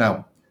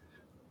 Now,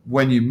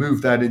 when you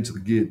move that into the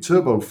geared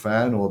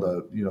turbofan or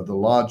the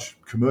large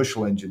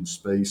commercial engine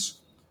space,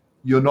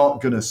 you're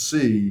not going to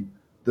see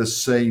the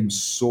same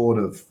sort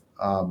of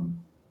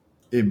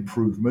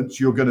improvements.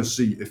 You're going to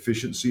see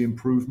efficiency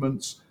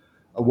improvements.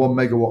 A 1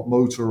 megawatt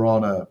motor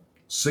on a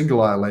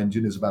single aisle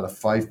engine is about a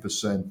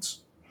 5%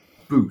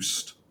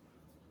 boost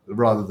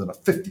rather than a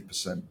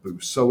 50%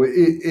 boost. So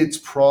it's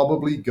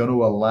probably going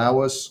to allow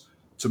us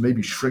to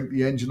maybe shrink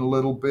the engine a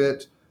little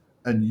bit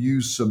and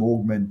use some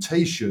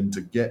augmentation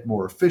to get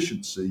more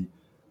efficiency.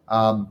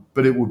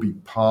 But it would be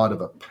part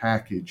of a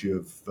package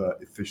of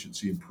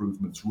efficiency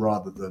improvements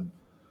rather than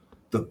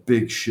the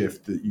big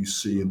shift that you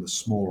see in the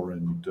smaller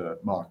end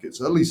markets,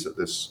 at least at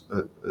this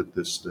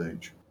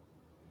stage.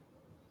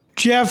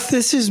 Jeff,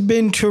 this has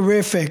been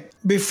terrific.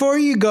 Before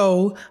you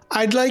go,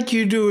 I'd like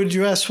you to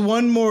address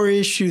one more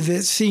issue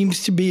that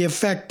seems to be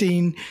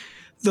affecting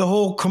the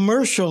whole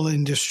commercial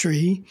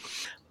industry.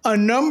 A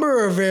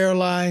number of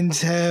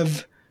airlines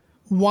have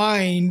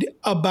whined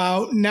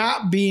about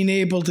not being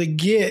able to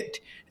get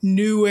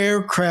new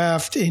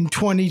aircraft in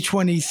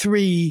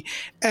 2023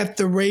 at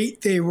the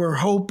rate they were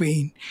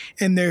hoping.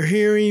 And they're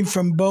hearing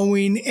from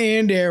Boeing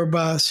and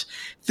Airbus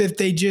that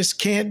they just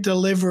can't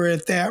deliver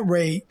at that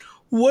rate.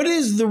 What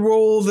is the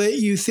role that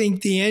you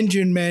think the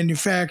engine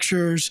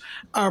manufacturers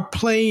are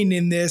playing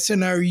in this?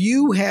 And are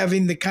you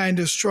having the kind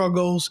of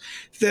struggles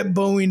that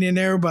Boeing and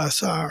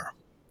Airbus are?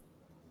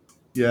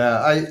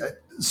 Yeah,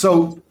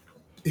 so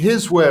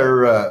here's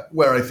where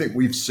I think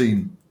we've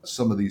seen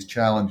some of these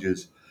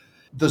challenges.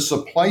 The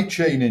supply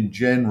chain in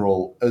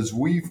general, as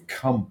we've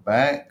come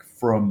back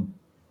from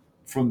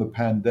the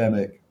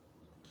pandemic,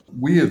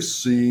 we have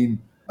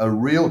seen a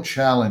real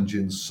challenge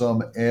in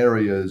some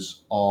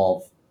areas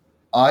of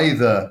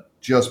either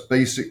just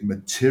basic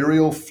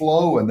material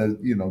flow, and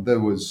there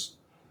was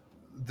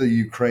the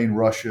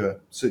Ukraine-Russia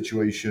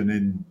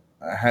situation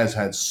has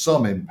had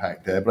some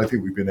impact there, but I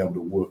think we've been able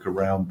to work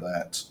around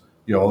that.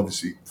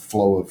 Obviously,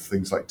 flow of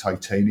things like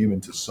titanium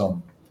into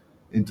some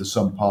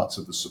parts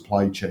of the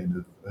supply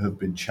chain have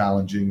been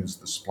challenging as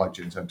the supply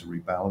chains had to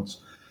rebalance.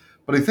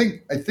 But I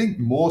think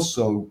more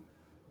so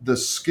the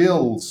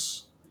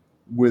skills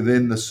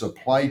within the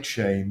supply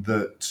chain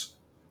that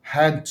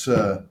had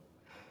to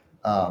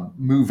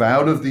move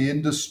out of the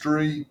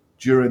industry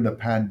during the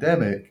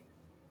pandemic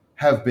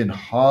have been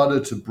harder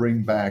to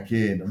bring back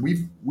in. And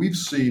we've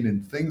seen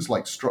in things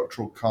like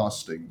structural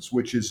castings,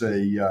 which is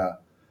an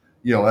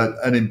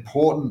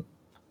important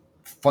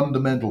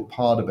fundamental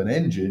part of an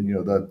engine,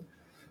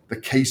 the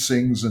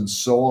casings and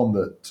so on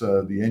that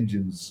the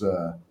engine's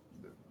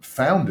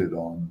founded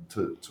on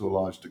to a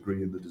large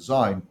degree in the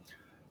design,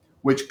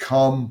 which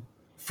come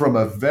from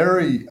a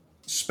very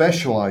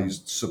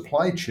specialized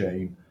supply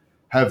chain,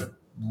 have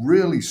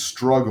really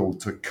struggled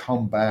to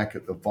come back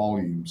at the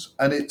volumes.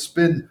 And it's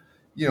been,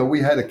 we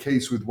had a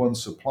case with one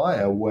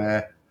supplier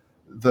where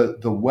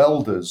the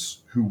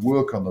welders who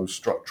work on those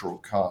structural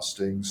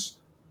castings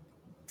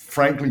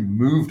frankly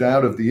moved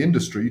out of the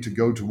industry to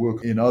go to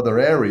work in other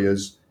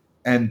areas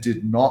and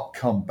did not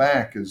come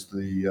back as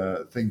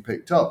the thing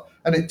picked up.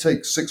 And it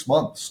takes 6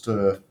 months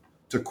to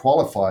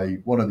qualify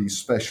one of these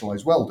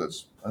specialized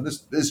welders. And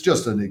this is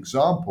just an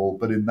example,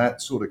 but in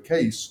that sort of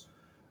case,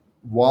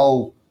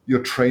 while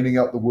you're training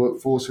up the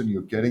workforce and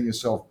you're getting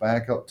yourself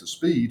back up to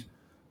speed,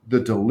 the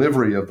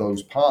delivery of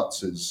those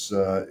parts is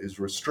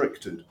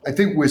restricted. I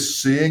think we're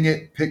seeing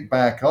it pick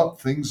back up.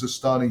 Things are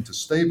starting to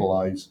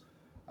stabilize,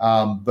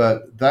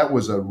 but that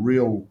was a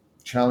real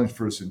challenge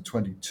for us in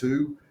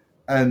 22.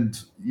 And,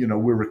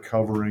 we're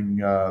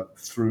recovering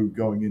through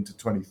going into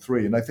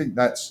 23. And I think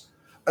that's,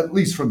 at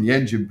least from the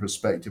engine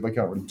perspective, I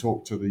can't really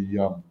talk to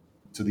the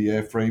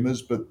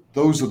airframers, but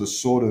those are the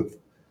sort of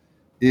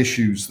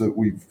issues that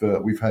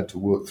we've had to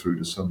work through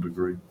to some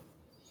degree.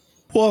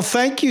 Well,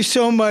 thank you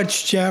so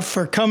much, Jeff,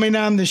 for coming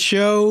on the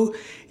show,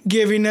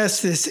 giving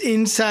us this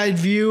inside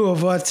view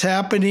of what's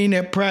happening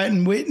at Pratt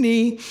 &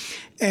 Whitney.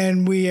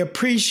 And we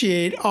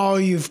appreciate all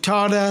you've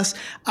taught us.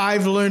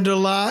 I've learned a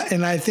lot,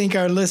 and I think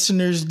our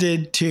listeners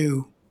did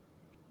too.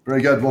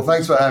 Very good. Well,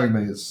 thanks for having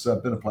me. It's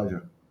been a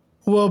pleasure.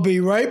 We'll be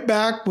right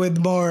back with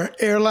more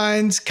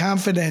Airlines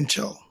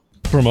Confidential.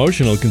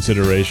 Promotional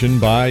consideration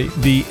by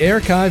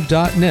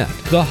thearchive.net,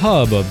 the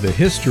hub of the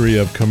history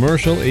of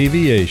commercial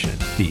aviation.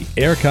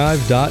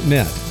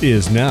 Thearchive.net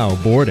is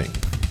now boarding.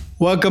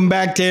 Welcome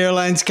back to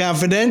Airlines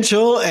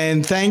Confidential,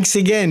 and thanks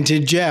again to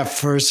Jeff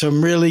for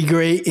some really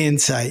great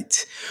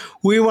insights.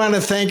 We want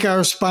to thank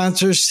our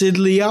sponsor,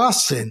 Sidley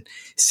Austin.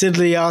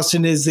 Sidley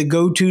Austin is the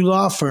go-to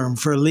law firm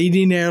for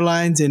leading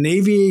airlines and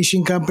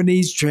aviation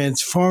companies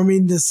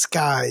transforming the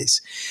skies.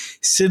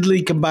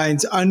 Sidley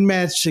combines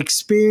unmatched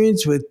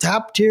experience with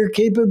top-tier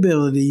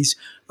capabilities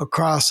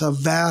across a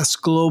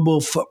vast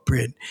global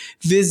footprint.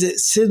 Visit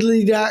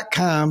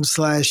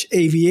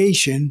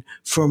sidley.com/aviation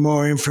for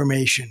more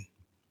information.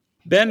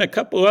 Ben, a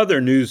couple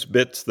other news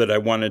bits that I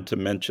wanted to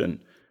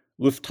mention.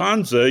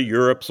 Lufthansa,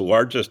 Europe's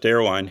largest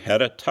airline,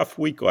 had a tough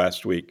week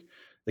last week.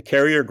 The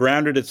carrier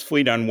grounded its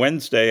fleet on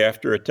Wednesday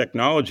after a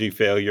technology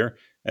failure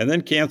and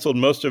then canceled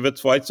most of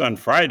its flights on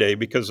Friday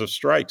because of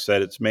strikes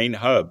at its main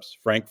hubs,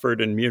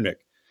 Frankfurt and Munich.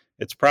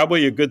 It's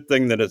probably a good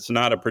thing that it's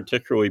not a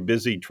particularly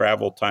busy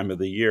travel time of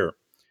the year.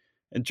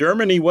 And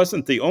Germany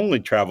wasn't the only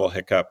travel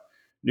hiccup.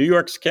 New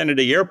York's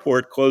Kennedy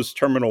Airport closed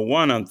Terminal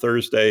 1 on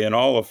Thursday and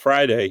all of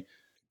Friday,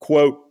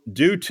 quote,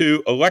 due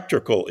to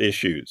electrical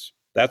issues.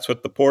 That's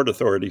what the Port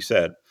Authority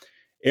said.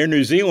 Air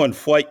New Zealand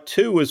Flight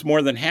 2 was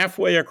more than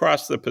halfway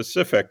across the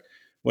Pacific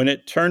when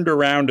it turned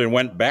around and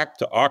went back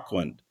to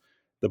Auckland.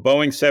 The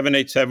Boeing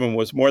 787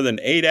 was more than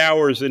 8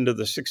 hours into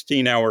the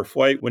 16-hour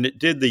flight when it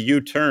did the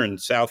U-turn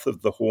south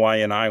of the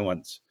Hawaiian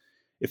Islands.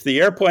 If the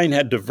airplane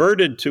had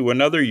diverted to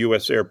another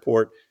U.S.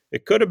 airport,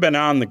 it could have been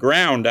on the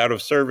ground out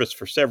of service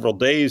for several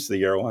days,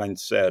 the airline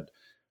said.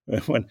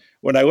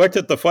 When I looked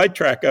at the flight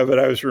track of it,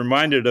 I was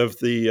reminded of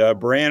the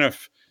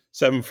Braniff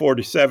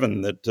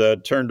 747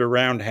 that turned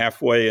around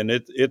halfway in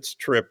its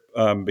trip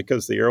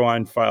because the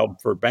airline filed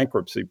for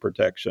bankruptcy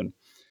protection.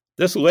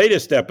 This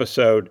latest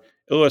episode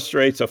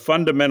illustrates a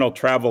fundamental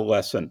travel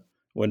lesson.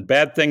 When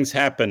bad things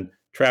happen,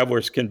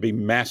 travelers can be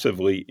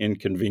massively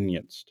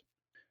inconvenienced.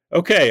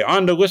 Okay,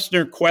 on to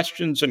listener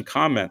questions and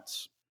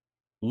comments.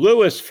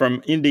 Lewis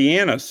from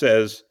Indiana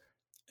says,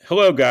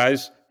 hello,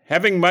 guys.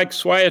 Having Mike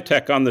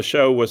Swiatek on the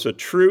show was a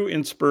true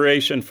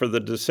inspiration for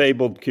the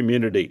disabled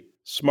community.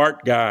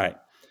 Smart guy.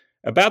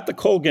 About the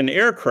Colgan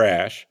air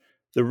crash,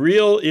 the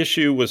real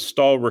issue was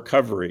stall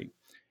recovery.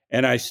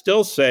 And I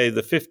still say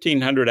the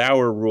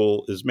 1,500-hour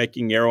rule is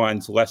making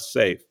airlines less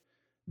safe.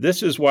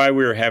 This is why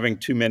we are having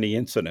too many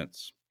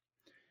incidents.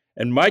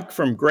 And Mike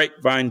from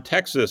Grapevine,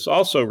 Texas,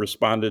 also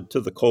responded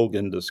to the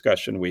Colgan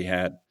discussion we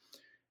had.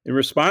 In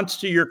response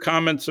to your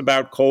comments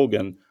about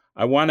Colgan,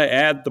 I want to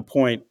add the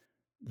point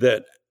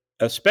that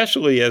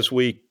especially as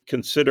we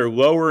consider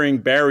lowering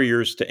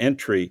barriers to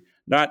entry,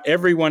 not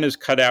everyone is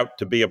cut out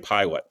to be a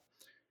pilot.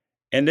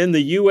 And in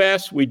the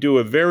U.S., we do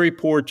a very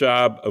poor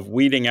job of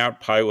weeding out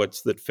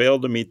pilots that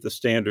fail to meet the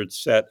standards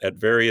set at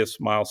various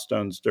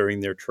milestones during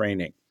their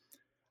training.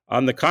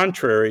 On the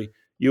contrary,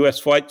 U.S.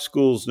 flight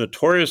schools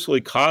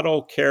notoriously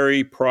coddle,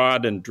 carry,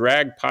 prod, and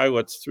drag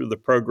pilots through the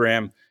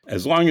program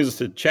as long as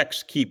the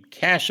checks keep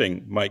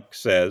cashing, Mike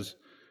says,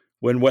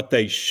 when what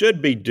they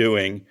should be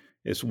doing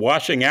is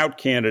washing out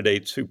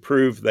candidates who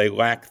prove they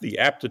lack the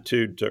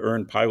aptitude to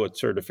earn pilot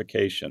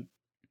certification.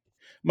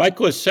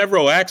 Mike lists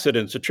several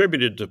accidents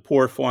attributed to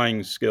poor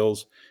flying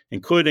skills,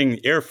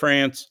 including Air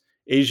France,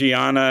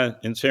 Asiana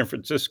in San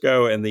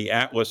Francisco, and the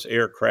Atlas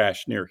air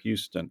crash near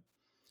Houston.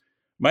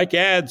 Mike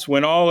adds,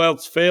 when all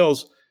else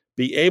fails,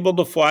 be able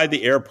to fly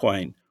the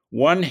airplane.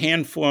 One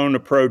hand-flown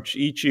approach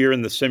each year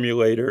in the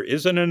simulator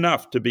isn't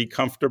enough to be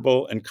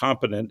comfortable and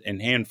competent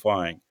in hand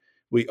flying.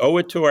 We owe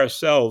it to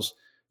ourselves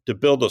to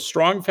build a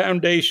strong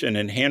foundation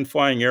in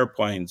hand-flying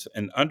airplanes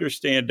and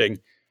understanding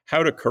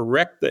how to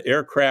correct the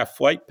aircraft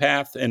flight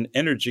path and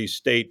energy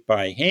state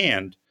by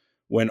hand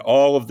when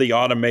all of the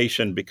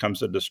automation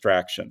becomes a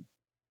distraction.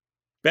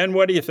 Ben,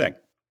 what do you think?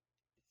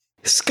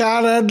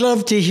 Scott, I'd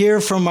love to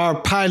hear from our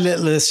pilot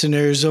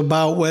listeners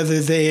about whether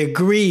they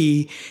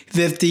agree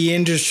that the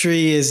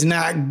industry is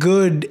not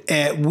good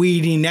at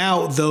weeding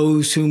out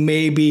those who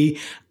maybe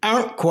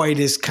aren't quite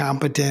as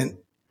competent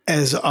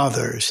as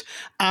others.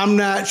 I'm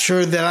not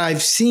sure that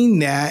I've seen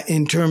that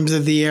in terms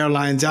of the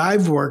airlines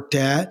I've worked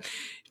at.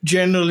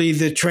 Generally,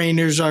 the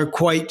trainers are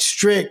quite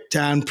strict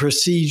on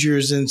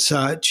procedures and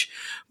such,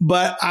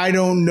 but I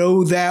don't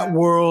know that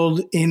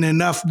world in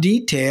enough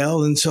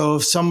detail. And so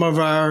if some of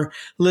our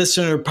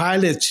listener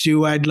pilots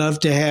do, I'd love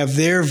to have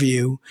their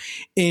view.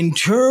 In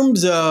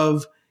terms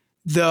of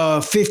the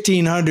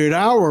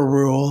 1,500-hour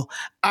rule,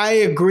 I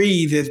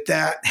agree that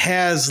that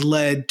has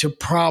led to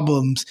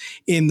problems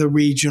in the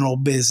regional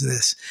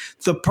business.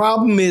 The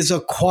problem is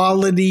a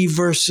quality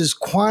versus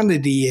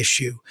quantity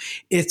issue.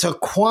 It's a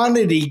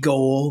quantity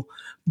goal,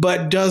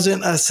 but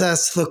doesn't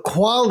assess the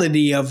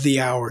quality of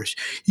the hours.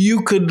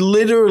 You could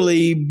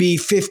literally be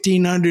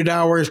 1,500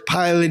 hours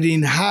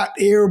piloting hot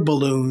air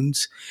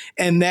balloons,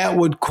 and that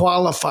would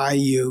qualify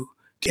you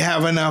to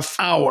have enough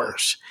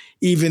hours,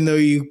 even though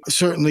you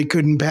certainly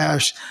couldn't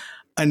pass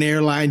an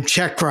airline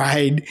check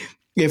ride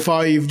if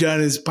all you've done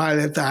is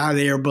pilot the hot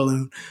air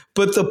balloon.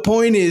 But the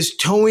point is,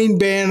 towing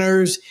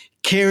banners,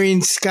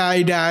 carrying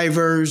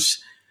skydivers,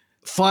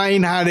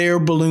 flying hot air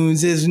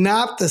balloons is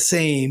not the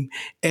same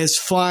as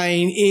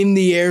flying in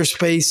the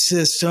airspace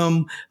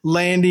system,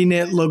 landing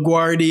at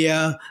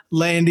LaGuardia,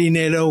 landing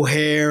at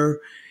O'Hare,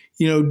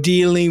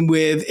 dealing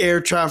with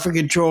air traffic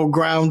control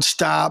ground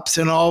stops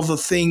and all the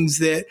things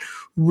that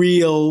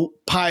real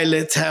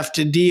pilots have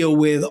to deal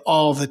with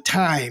all the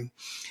time.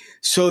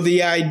 So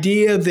the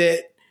idea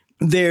that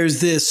there's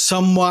this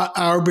somewhat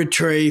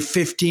arbitrary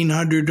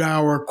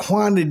 1,500-hour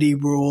quantity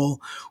rule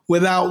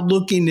without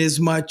looking as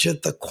much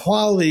at the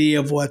quality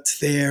of what's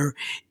there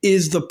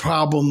is the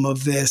problem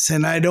of this.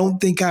 And I don't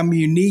think I'm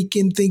unique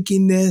in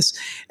thinking this.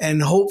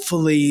 And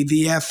hopefully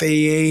the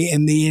FAA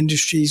and the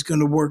industry is going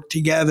to work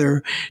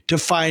together to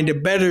find a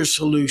better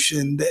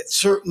solution that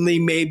certainly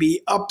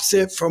maybe ups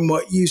it from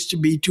what used to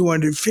be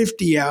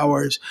 250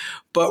 hours,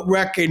 but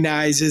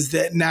recognizes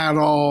that not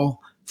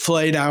all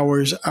flight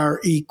hours are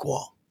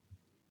equal.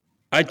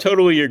 I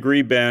totally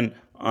agree, Ben,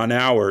 on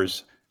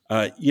hours.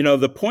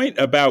 The point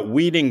about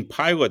weeding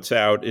pilots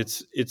out,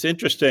 it's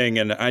interesting,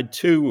 and I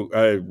too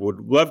would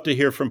love to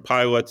hear from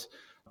pilots.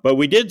 But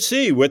we did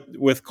see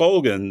with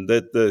Colgan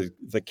that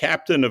the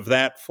captain of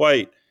that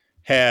flight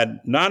had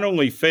not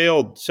only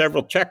failed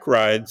several check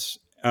rides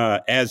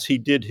as he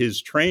did his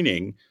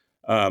training,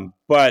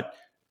 but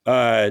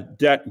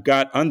that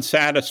got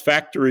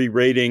unsatisfactory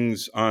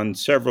ratings on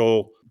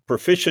several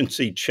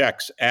proficiency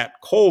checks at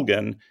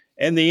Colgan.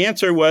 And the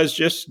answer was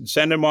just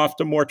send him off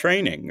to more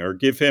training or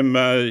give him,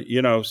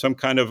 some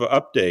kind of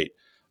update.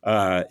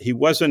 He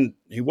wasn't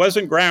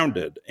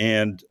grounded,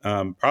 and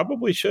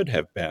probably should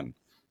have been.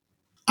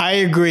 I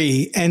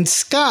agree. And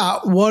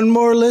Scott, one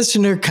more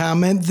listener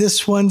comment.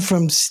 This one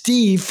from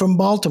Steve from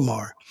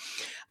Baltimore.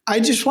 I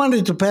just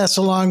wanted to pass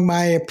along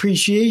my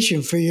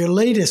appreciation for your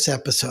latest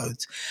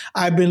episodes.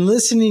 I've been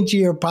listening to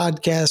your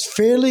podcast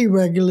fairly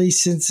regularly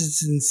since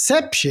its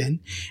inception,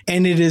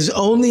 and it has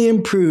only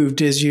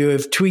improved as you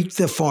have tweaked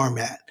the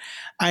format.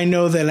 I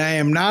know that I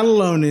am not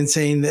alone in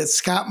saying that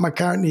Scott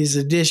McCartney's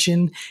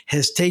edition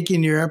has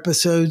taken your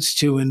episodes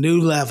to a new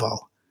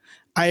level.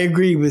 I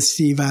agree with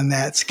Steve on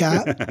that,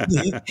 Scott.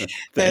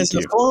 As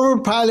a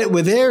former pilot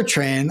with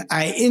AirTran,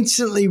 I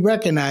instantly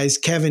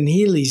recognized Kevin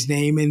Healy's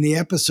name in the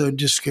episode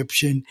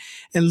description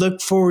and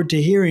looked forward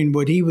to hearing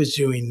what he was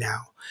doing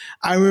now.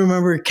 I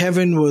remember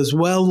Kevin was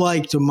well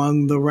liked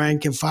among the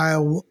rank and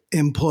file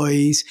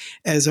employees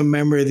as a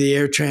member of the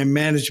AirTran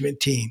management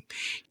team.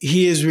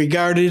 He is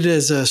regarded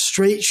as a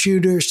straight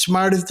shooter,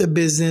 smart at the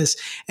business,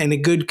 and a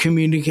good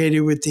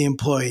communicator with the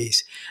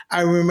employees.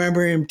 I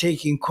remember him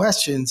taking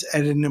questions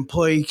at an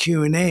employee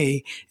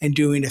Q&A and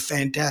doing a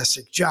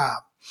fantastic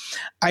job.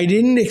 I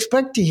didn't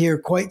expect to hear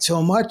quite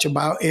so much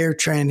about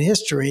AirTran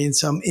history and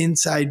some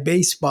inside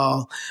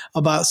baseball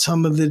about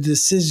some of the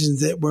decisions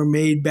that were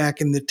made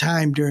back in the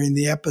time during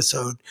the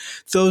episode.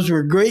 Those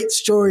were great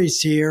stories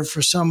to hear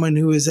for someone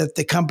who was at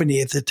the company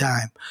at the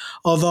time.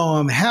 Although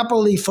I'm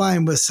happily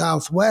flying with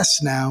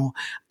Southwest now,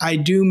 I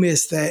do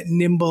miss that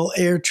nimble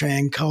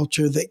AirTran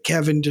culture that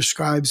Kevin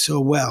described so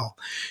well.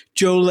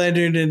 Joe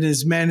Leonard and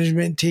his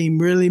management team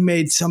really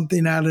made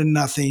something out of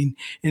nothing,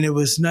 and it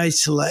was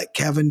nice to let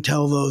Kevin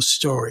tell those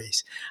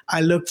stories.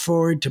 I look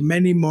forward to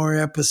many more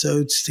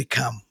episodes to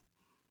come.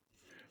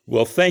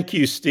 Well, thank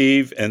you,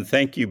 Steve, and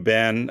thank you,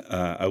 Ben.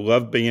 I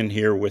love being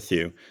here with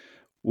you.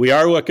 We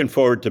are looking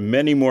forward to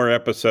many more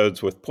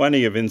episodes with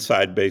plenty of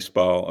inside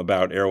baseball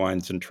about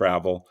airlines and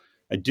travel.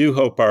 I do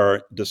hope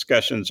our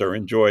discussions are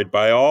enjoyed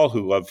by all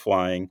who love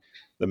flying,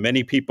 the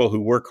many people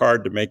who work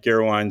hard to make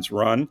airlines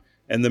run,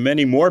 and the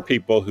many more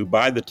people who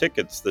buy the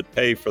tickets that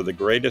pay for the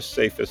greatest,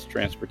 safest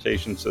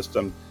transportation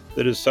system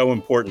that is so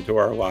important to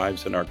our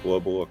lives and our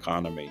global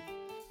economy.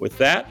 With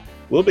that,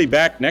 we'll be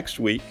back next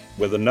week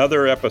with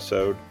another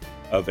episode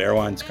of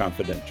Airlines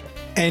Confidential.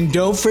 And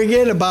don't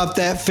forget about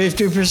that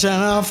 50%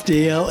 off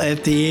deal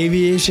at the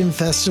Aviation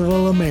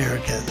Festival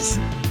Americas.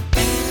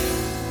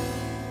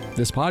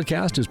 This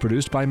podcast is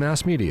produced by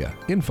Mass Media.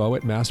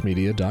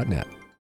 Info@massmedia.net.